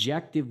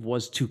objective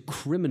was to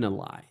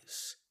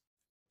criminalize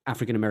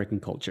African American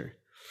culture.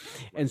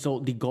 And so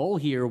the goal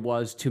here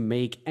was to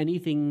make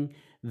anything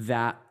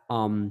that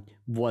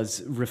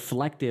was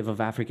reflective of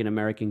African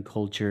American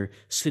culture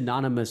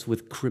synonymous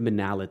with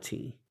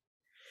criminality.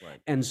 Right.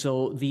 And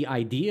so the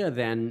idea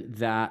then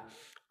that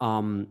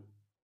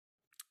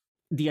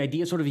the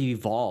idea sort of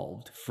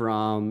evolved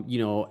from,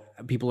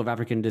 people of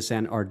African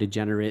descent are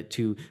degenerate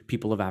to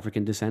people of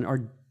African descent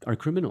are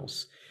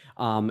criminals.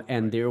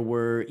 And there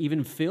were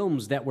even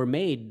films that were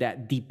made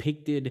that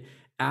depicted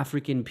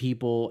African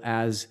people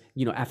as,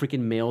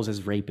 African males as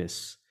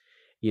rapists,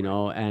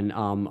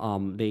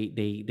 and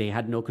they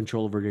had no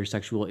control over their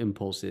sexual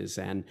impulses.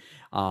 And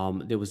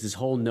there was this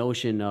whole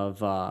notion of,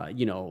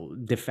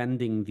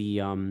 defending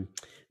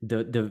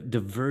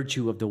the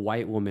virtue of the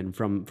white woman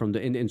from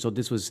the, and so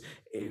this was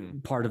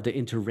part of the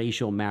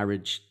interracial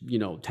marriage,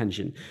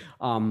 tension.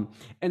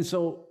 And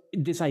so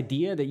this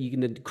idea that you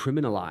can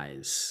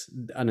criminalize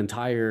an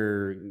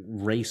entire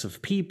race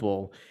of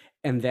people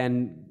and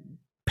then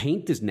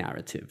paint this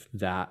narrative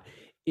that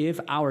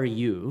if our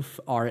youth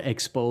are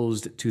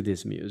exposed to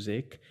this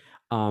music,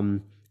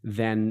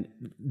 then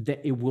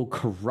it will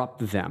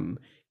corrupt them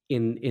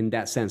in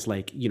that sense.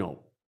 Like,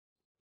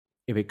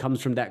 if it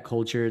comes from that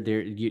culture,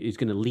 it's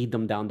going to lead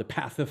them down the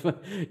path of,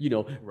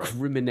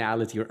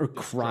 criminality or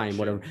crime,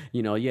 whatever,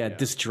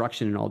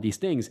 destruction and all these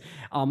things.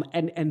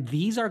 And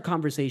these are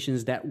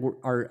conversations that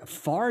are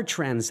far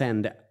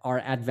transcend our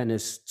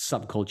Adventist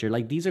subculture.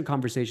 Like these are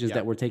conversations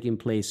that were taking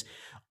place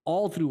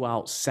all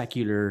throughout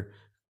secular,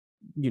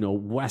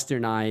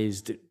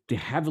 westernized,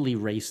 heavily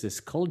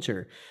racist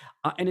culture.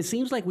 And it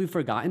seems like we've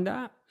forgotten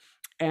that.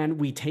 And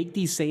we take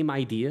these same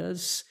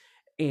ideas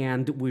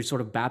and we sort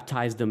of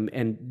baptize them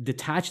and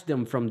detach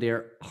them from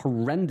their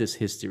horrendous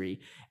history,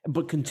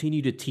 but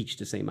continue to teach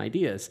the same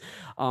ideas.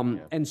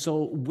 And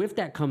so with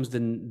that comes the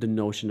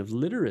notion of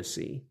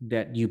literacy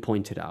that you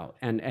pointed out.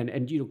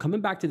 And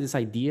coming back to this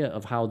idea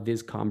of how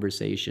this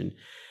conversation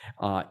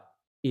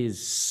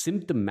is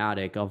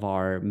symptomatic of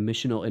our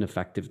missional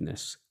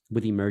ineffectiveness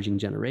with emerging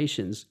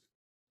generations,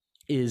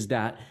 is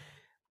that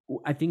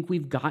I think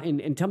we've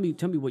gotten, and tell me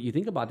what you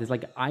think about this.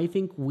 Like, I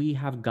think we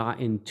have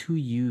gotten too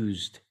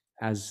used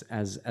as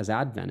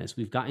Adventists.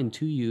 We've gotten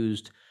too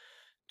used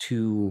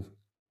to,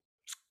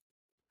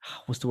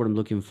 what's the word I'm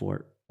looking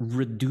for?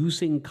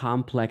 Reducing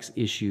complex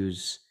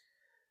issues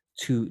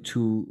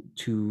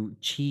to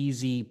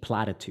cheesy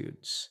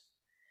platitudes.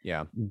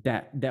 Yeah.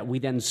 That we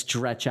then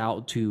stretch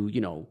out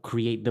to,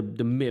 create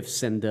the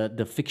myths and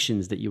the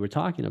fictions that you were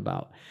talking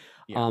about.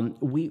 Yeah.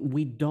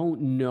 We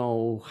don't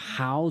know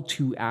how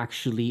to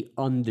actually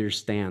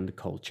understand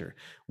culture.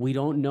 We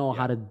don't know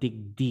how to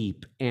dig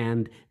deep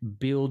and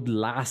build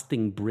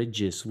lasting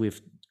bridges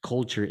with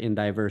culture in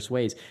diverse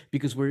ways,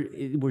 because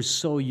we're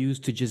so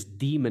used to just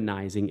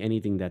demonizing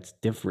anything that's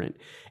different.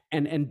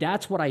 And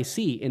that's what I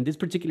see in this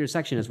particular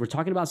section as we're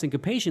talking about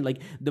syncopation.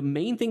 Like, the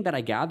main thing that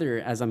I gather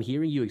as I'm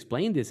hearing you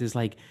explain this is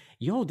like,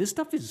 this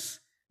stuff is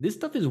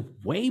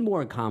way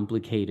more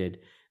complicated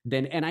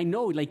than, and I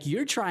know like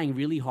you're trying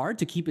really hard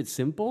to keep it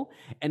simple,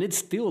 and it's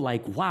still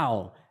like,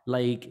 wow,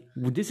 like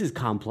this is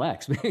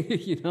complex,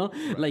 Right.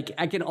 Like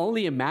I can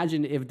only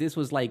imagine if this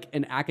was like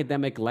an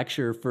academic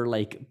lecture for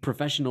like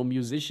professional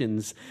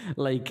musicians,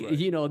 like,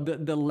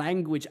 right. The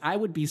language, I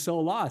would be so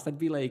lost. I'd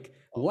be like,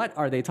 what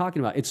are they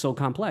talking about? It's so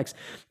complex,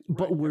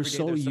 but we're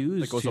so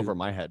used that goes over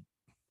my head.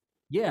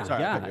 Yeah.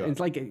 Sorry, yeah. It's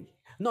like,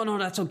 no,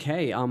 that's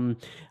okay.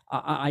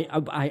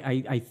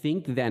 I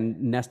think then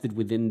nested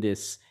within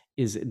this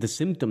is the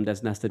symptom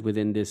that's nested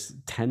within this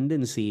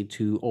tendency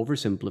to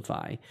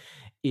oversimplify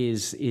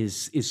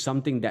is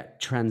something that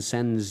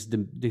transcends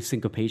the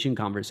syncopation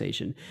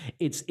conversation.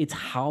 It's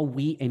how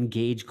we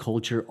engage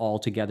culture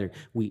altogether.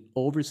 We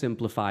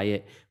oversimplify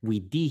it, we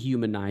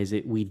dehumanize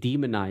it, we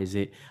demonize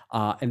it,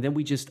 and then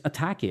we just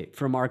attack it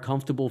from our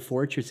comfortable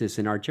fortresses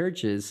in our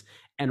churches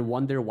and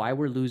wonder why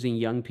we're losing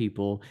young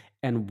people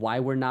and why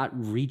we're not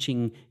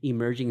reaching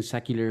emerging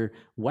secular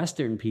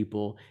Western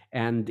people.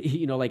 And,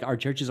 like our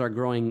churches are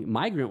growing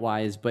migrant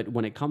wise, but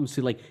when it comes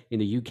to like in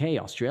the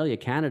UK, Australia,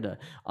 Canada,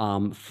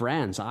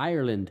 France,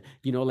 Ireland,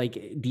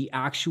 like the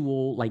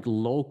actual like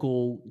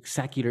local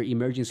secular,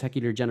 emerging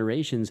secular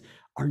generations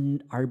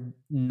are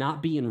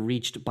not being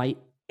reached by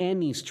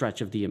any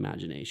stretch of the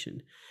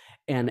imagination.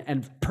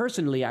 And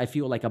personally, I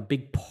feel like a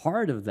big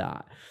part of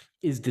that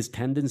is this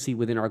tendency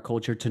within our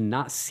culture to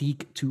not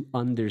seek to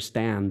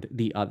understand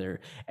the other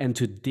and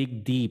to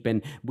dig deep.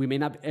 And we may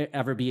not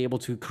ever be able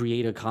to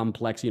create a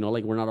complex,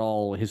 like we're not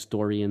all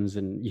historians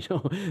and,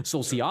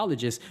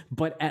 sociologists,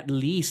 but at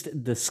least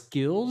the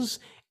skills,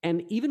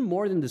 and even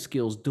more than the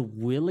skills, the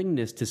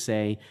willingness to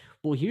say,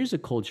 well, here's a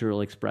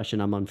cultural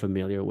expression I'm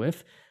unfamiliar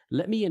with.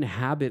 Let me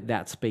inhabit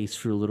that space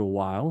for a little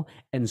while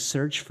and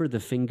search for the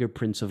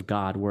fingerprints of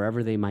God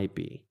wherever they might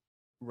be.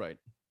 Right.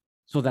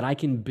 So that I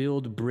can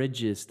build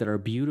bridges that are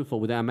beautiful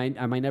with them. I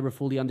might never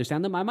fully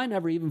understand them. I might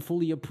never even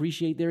fully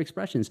appreciate their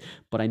expressions,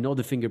 but I know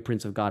the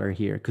fingerprints of God are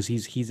here because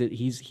he's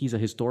a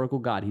historical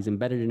God. He's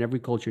embedded in every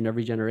culture, in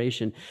every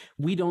generation.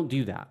 We don't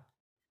do that.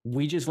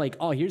 We just like,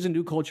 oh, here's a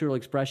new cultural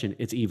expression.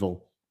 It's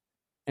evil.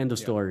 End of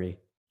story.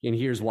 And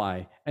here's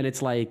why. And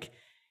it's like,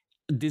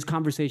 this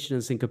conversation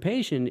on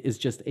syncopation is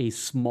just a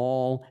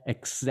small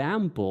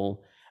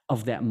example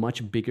of that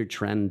much bigger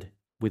trend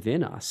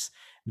within us,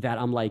 that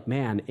I'm like,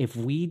 man, if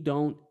we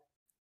don't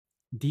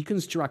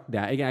deconstruct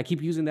that, again, I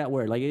keep using that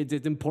word, like it's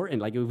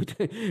important, like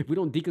if we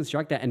don't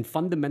deconstruct that and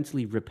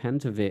fundamentally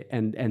repent of it,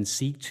 and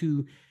seek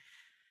to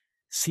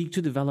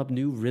develop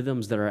new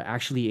rhythms that are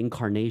actually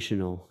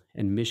incarnational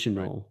and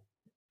missional, right.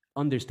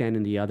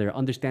 Understanding the other,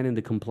 understanding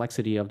the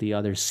complexity of the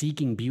other,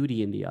 seeking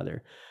beauty in the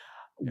other.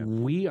 Yeah.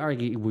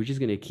 We're just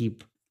gonna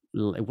keep,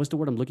 what's the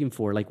word I'm looking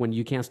for? Like when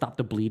you can't stop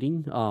the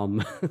bleeding,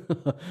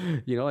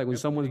 you know, like when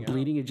someone's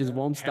bleeding, it just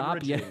won't stop.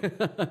 Yeah,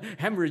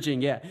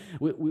 hemorrhaging. Yeah,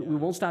 we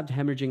won't stop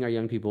hemorrhaging our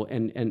young people,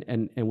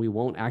 and we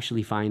won't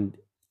actually find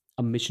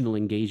a missional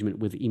engagement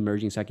with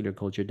emerging secular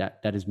culture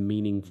that is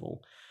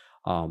meaningful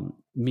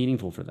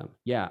for them.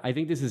 Yeah, I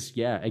think this is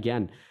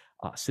again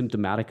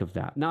symptomatic of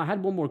that. Now, I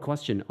had one more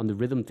question on the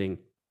rhythm thing.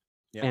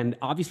 Yeah. And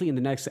obviously, in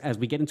the next, as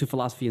we get into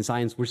philosophy and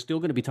science, we're still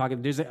going to be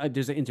talking. There's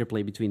an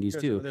interplay between these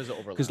two. There's an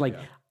overlap. Because, like,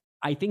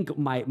 I think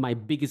my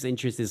biggest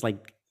interest is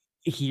like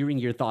hearing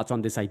your thoughts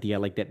on this idea,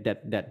 like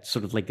that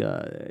sort of like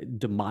a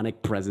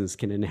demonic presence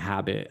can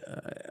inhabit,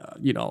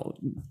 you know.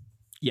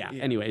 Yeah.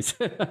 Anyways,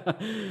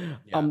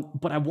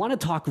 but I want to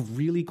talk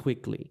really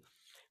quickly.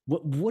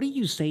 What do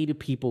you say to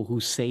people who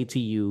say to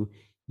you,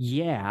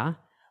 "Yeah,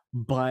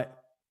 but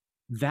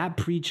that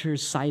preacher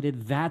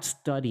cited that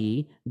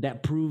study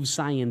that proves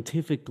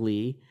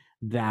scientifically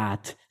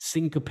that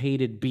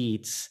syncopated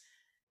beats,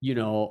 you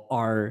know,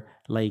 are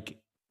like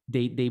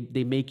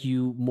they make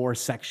you more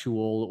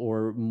sexual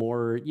or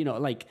more, you know,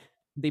 like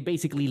they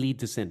basically lead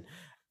to sin."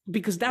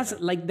 Because that's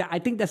like I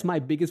think that's my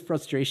biggest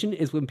frustration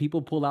is when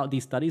people pull out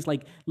these studies.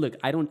 Like, look,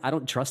 I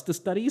don't trust the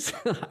studies.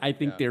 I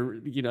think they're,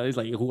 you know, it's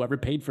like whoever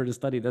paid for the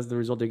study, that's the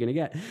result they're gonna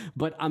get.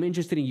 But I'm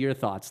interested in your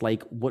thoughts.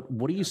 Like, what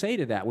do you say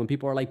to that when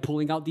people are like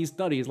pulling out these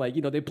studies? Like,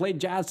 you know, they played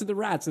jazz to the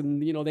rats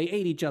and, you know, they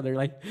ate each other.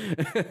 Like,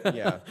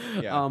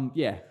 How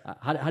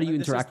do you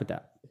interact with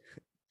that?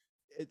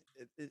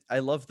 I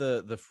love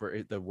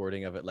the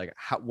wording of it. Like,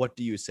 what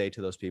do you say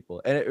to those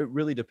people? And it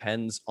really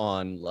depends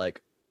on like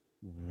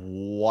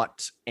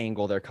what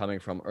angle they're coming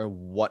from or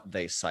what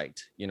they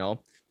cite, you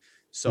know.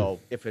 So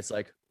if it's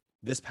like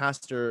this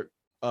pastor,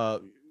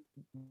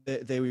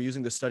 they were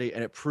using the study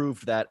and it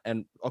proved that,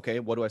 and okay,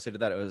 what do I say to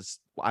that?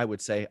 I would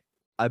say,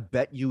 I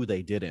bet you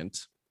they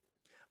didn't.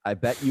 I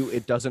bet you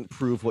it doesn't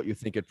prove what you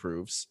think it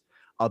proves.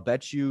 I'll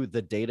bet you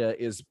the data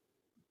is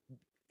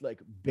like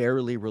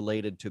barely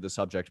related to the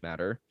subject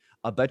matter.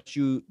 I'll bet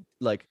you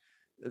like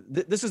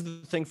this is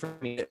the thing for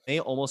me. It may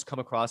almost come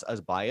across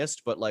as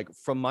biased, but like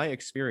from my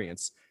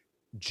experience,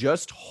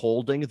 just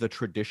holding the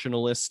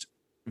traditionalist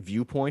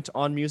viewpoint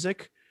on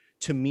music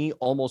to me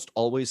almost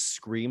always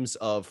screams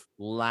of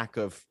lack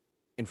of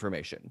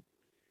information.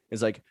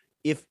 It's like,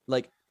 if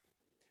like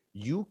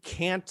you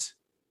can't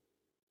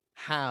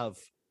have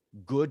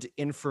good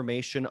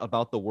information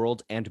about the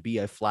world and be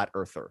a flat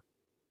earther.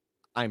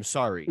 I'm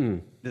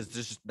sorry.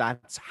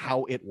 That's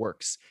how it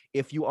works.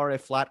 If you are a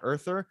flat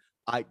earther,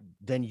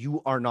 then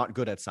you are not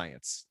good at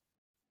science.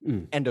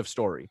 End of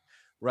story.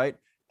 Right.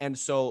 And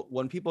so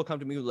when people come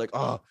to me like,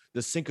 oh,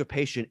 the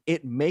syncopation,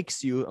 it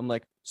makes you, I'm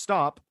like,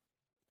 stop.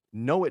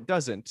 No, it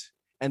doesn't.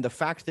 And the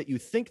fact that you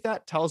think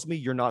that tells me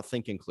you're not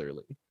thinking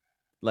clearly.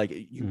 Like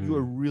you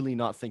are really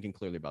not thinking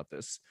clearly about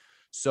this.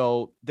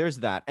 So there's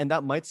that. And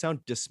that might sound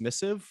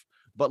dismissive,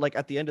 but like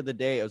at the end of the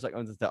day, I was like,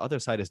 oh, the other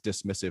side is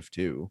dismissive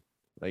too.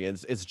 Like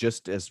it's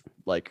just as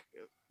like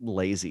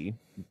lazy,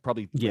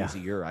 probably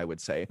lazier, I would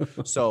say.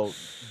 So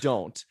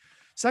don't.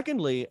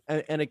 Secondly,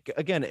 and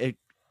it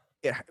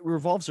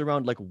revolves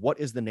around like, what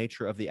is the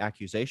nature of the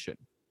accusation?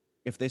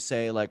 If they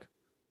say like,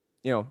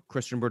 you know,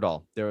 Christian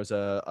Burdall, there was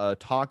a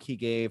talk he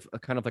gave, a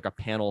kind of like a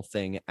panel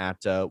thing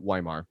at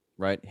Weimar,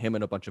 right? Him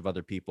and a bunch of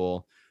other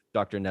people,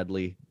 Dr.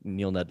 Nedley,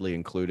 Neil Nedley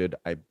included.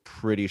 I'm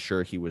pretty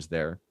sure he was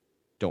there.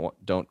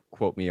 Don't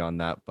quote me on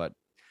that, but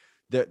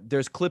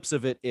there's clips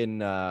of it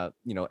in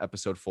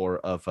episode 4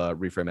 of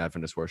Reframe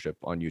Adventist Worship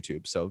on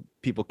YouTube, so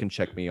people can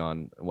check me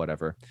on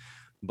whatever.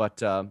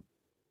 But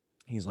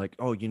he's like,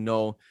 oh, you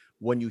know,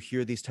 when you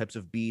hear these types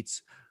of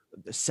beats,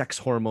 the sex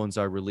hormones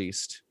are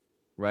released,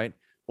 right?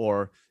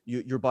 Or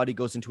your body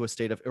goes into a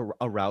state of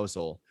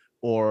arousal,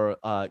 or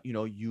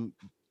you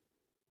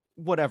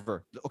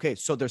whatever. Okay,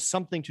 so there's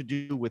something to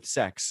do with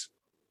sex.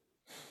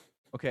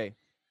 Okay,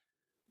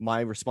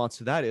 my response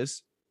to that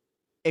is,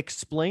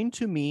 explain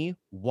to me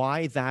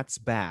why that's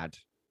bad.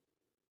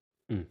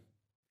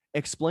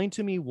 Explain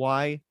to me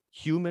why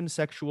human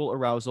sexual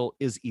arousal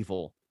is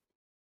evil.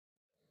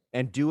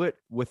 And do it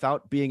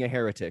without being a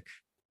heretic,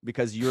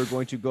 because you're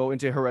going to go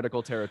into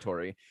heretical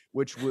territory,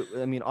 which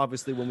I mean,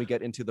 obviously, when we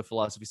get into the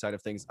philosophy side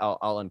of things,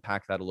 I'll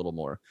unpack that a little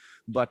more.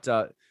 But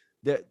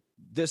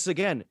this,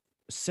 again,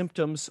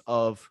 symptoms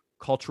of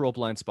cultural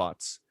blind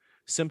spots,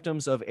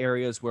 symptoms of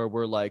areas where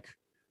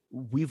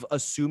we've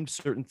assumed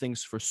certain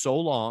things for so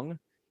long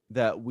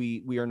that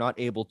we are not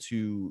able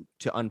to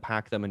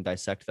unpack them and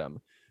dissect them.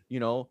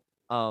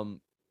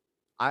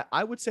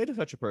 I would say to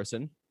such a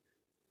person,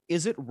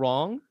 is it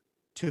wrong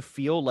to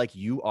feel like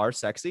you are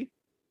sexy?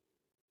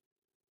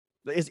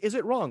 Is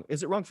it wrong?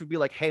 Is it wrong to be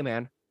like, hey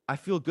man, I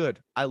feel good,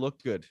 I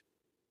look good?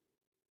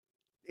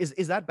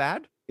 Is that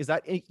bad? Is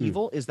that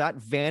evil? Is that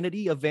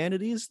vanity of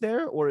vanities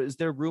there? Or is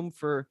there room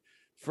for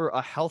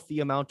a healthy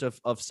amount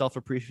of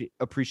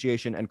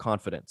self-appreciation and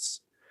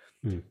confidence?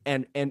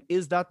 And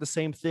is that the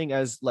same thing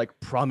as like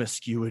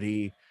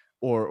promiscuity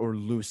or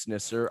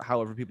looseness, or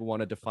however people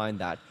want to define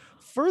that?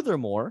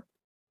 Furthermore,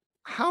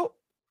 how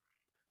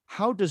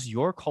does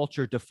your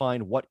culture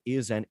define what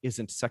is and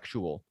isn't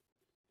sexual?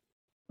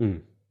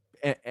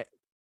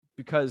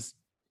 Because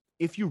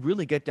if you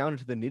really get down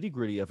into the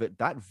nitty-gritty of it,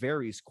 that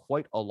varies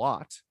quite a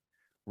lot,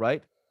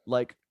 right?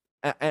 Like,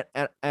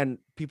 and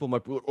people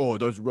might be like, oh,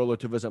 there's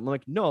relativism. I'm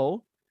like,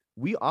 no,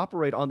 we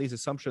operate on these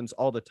assumptions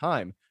all the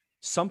time.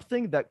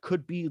 Something that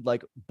could be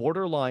like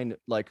borderline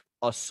like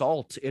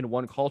assault in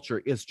one culture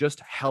is just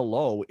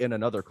hello in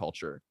another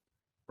culture,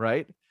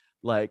 right?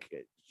 Like,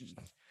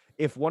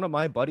 if one of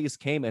my buddies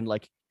came and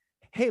like,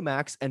 hey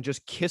Max, and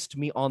just kissed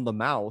me on the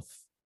mouth,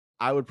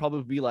 I would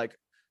probably be like,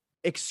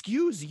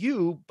 excuse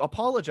you,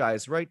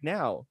 apologize right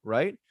now,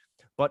 right?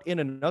 But in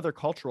another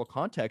cultural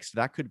context,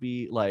 that could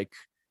be like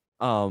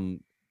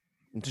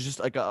just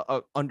like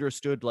a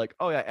understood, like,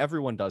 oh yeah,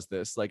 everyone does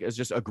this, like it's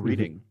just a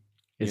greeting.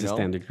 It's a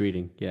standard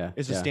greeting.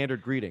 It's a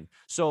standard greeting.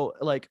 So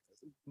like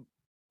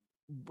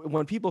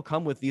when people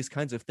come with these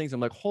kinds of things,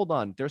 I'm like, hold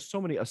on, there's so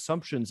many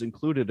assumptions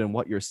included in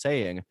what you're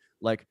saying.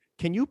 Like,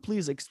 can you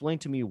please explain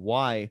to me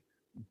why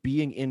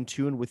being in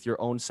tune with your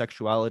own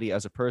sexuality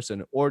as a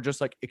person, or just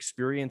like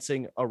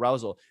experiencing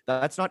arousal,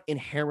 that's not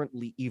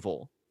inherently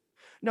evil?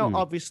 Now,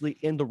 obviously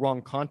in the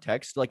wrong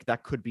context, like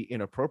that could be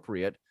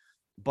inappropriate,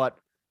 but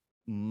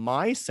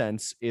my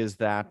sense is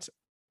that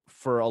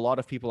for a lot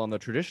of people on the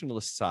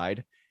traditionalist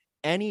side,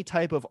 any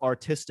type of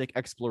artistic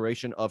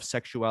exploration of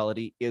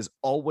sexuality is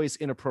always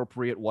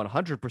inappropriate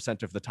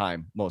 100% of the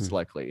time, most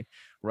likely,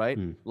 right?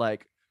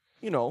 Like,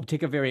 you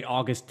take a very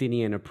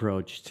Augustinian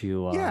approach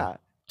to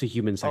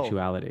human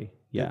sexuality.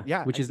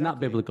 Which is not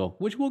biblical,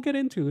 which we'll get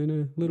into in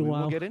a little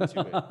while. We'll get into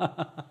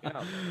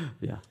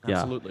it.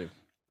 Absolutely.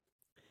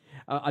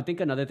 I think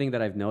another thing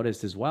that I've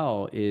noticed as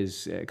well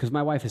is because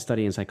my wife is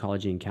studying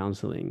psychology and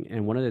counseling,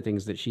 and one of the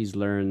things that she's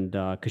learned,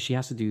 because she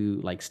has to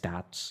do like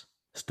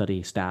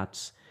study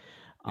stats,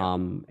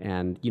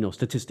 and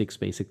statistics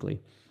basically,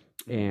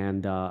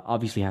 and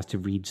obviously has to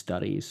read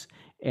studies.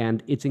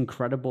 And it's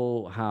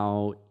incredible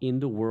how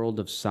in the world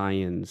of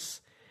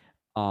science,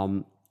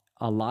 a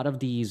lot of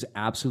these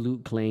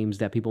absolute claims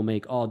that people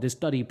make, oh, this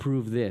study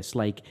proved this,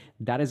 like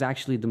that is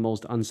actually the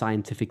most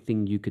unscientific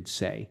thing you could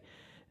say.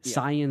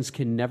 Science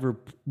can never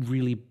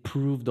really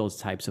prove those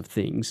types of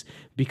things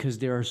because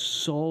there are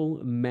so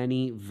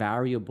many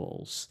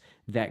variables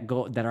that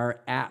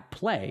are at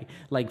play.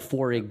 Like,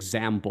 for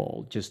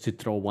example, just to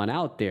throw one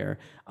out there,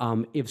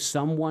 if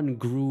someone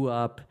grew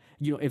up,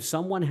 if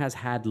someone has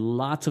had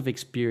lots of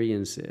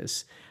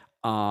experiences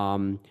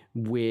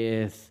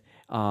with,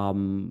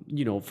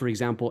 for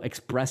example,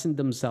 expressing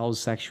themselves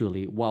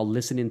sexually while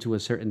listening to a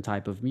certain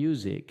type of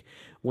music,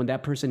 when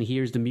that person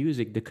hears the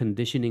music, the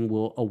conditioning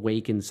will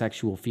awaken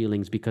sexual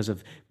feelings because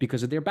of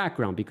their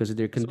background, because of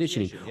their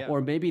conditioning.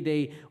 Or maybe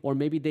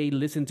they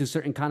listen to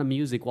certain kind of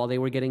music while they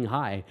were getting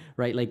high,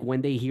 right? Like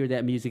when they hear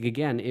that music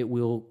again, it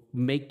will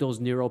make those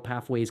neural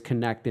pathways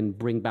connect and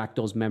bring back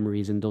those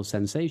memories and those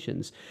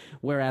sensations.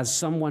 Whereas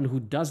someone who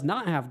does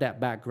not have that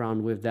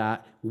background with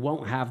that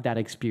won't have that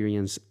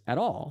experience at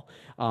all.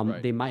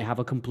 They might have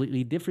a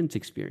completely different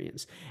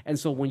experience. And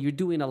so when you're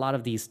doing a lot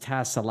of these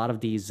tests, a lot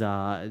of these,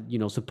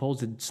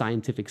 supposed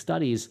scientific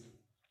studies,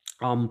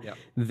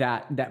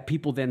 that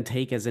people then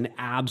take as an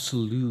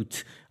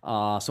absolute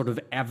sort of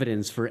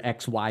evidence for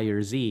X, Y,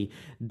 or Z,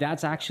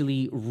 that's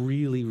actually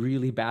really,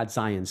 really bad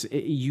science.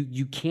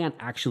 You can't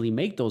actually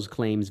make those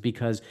claims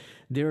because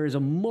there is a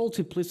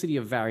multiplicity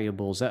of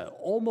variables,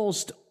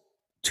 almost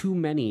too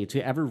many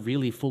to ever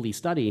really fully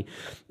study,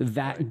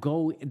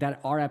 that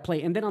are at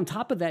play. And then on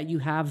top of that, you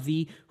have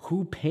the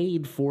who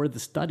paid for the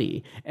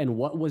study and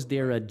what was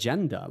their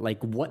agenda, like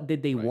what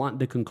did they want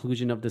the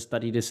conclusion of the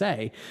study to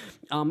say.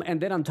 And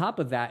then on top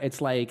of that,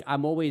 it's like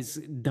I'm always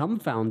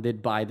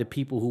dumbfounded by the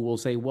people who will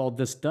say, well,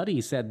 the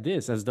study said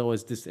this, as though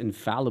it's this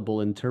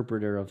infallible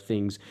interpreter of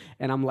things.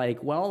 And I'm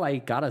like, well, I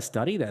got a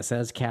study that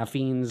says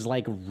caffeine's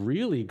like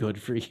really good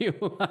for you.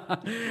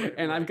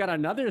 And I've got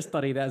another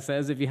study that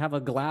says if you have a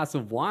glass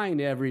of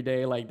wine every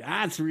day, like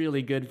that's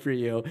really good for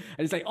you. And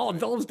it's like, oh,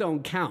 those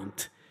don't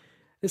count.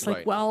 It's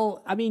like,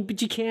 well, I mean,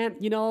 but you can't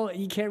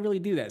really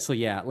do that. So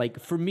yeah, like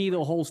for me,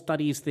 the whole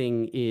studies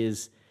thing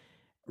is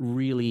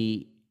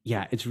really,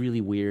 it's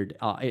really weird.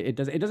 It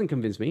doesn't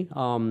convince me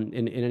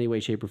in any way,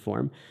 shape, or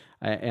form.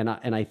 And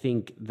I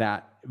think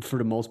that for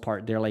the most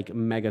part, they're like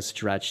mega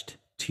stretched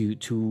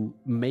to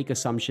make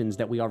assumptions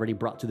that we already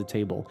brought to the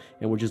table,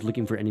 and we're just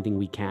looking for anything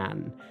we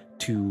can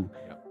to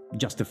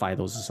justify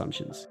those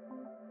assumptions.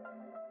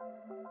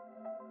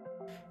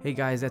 Hey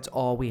guys, that's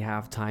all we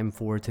have time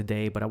for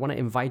today, but I want to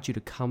invite you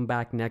to come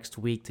back next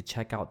week to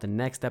check out the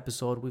next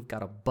episode. We've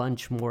got a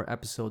bunch more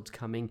episodes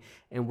coming,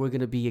 and we're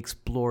going to be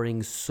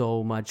exploring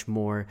so much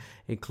more,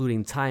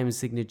 including time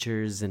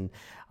signatures and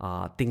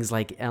things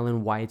like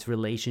Ellen White's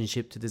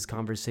relationship to this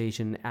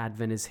conversation,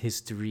 Adventist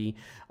history,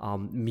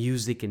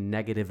 music and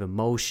negative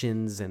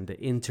emotions, and the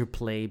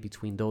interplay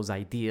between those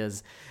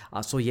ideas.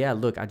 So yeah,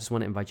 look, I just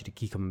want to invite you to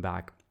keep coming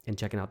back and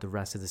checking out the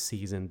rest of the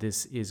season.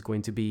 This is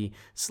going to be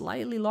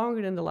slightly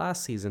longer than the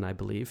last season, I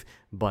believe,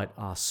 but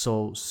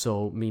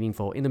so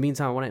meaningful. In the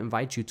meantime, I want to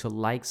invite you to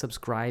like,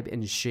 subscribe,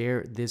 and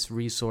share this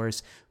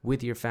resource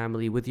with your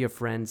family, with your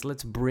friends.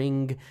 Let's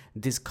bring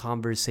this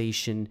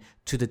conversation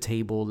to the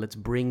table. Let's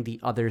bring the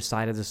other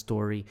side of the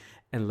story,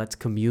 and let's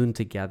commune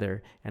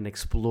together and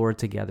explore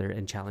together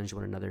and challenge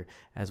one another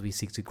as we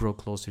seek to grow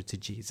closer to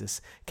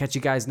Jesus. Catch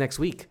you guys next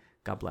week.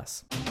 God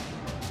bless.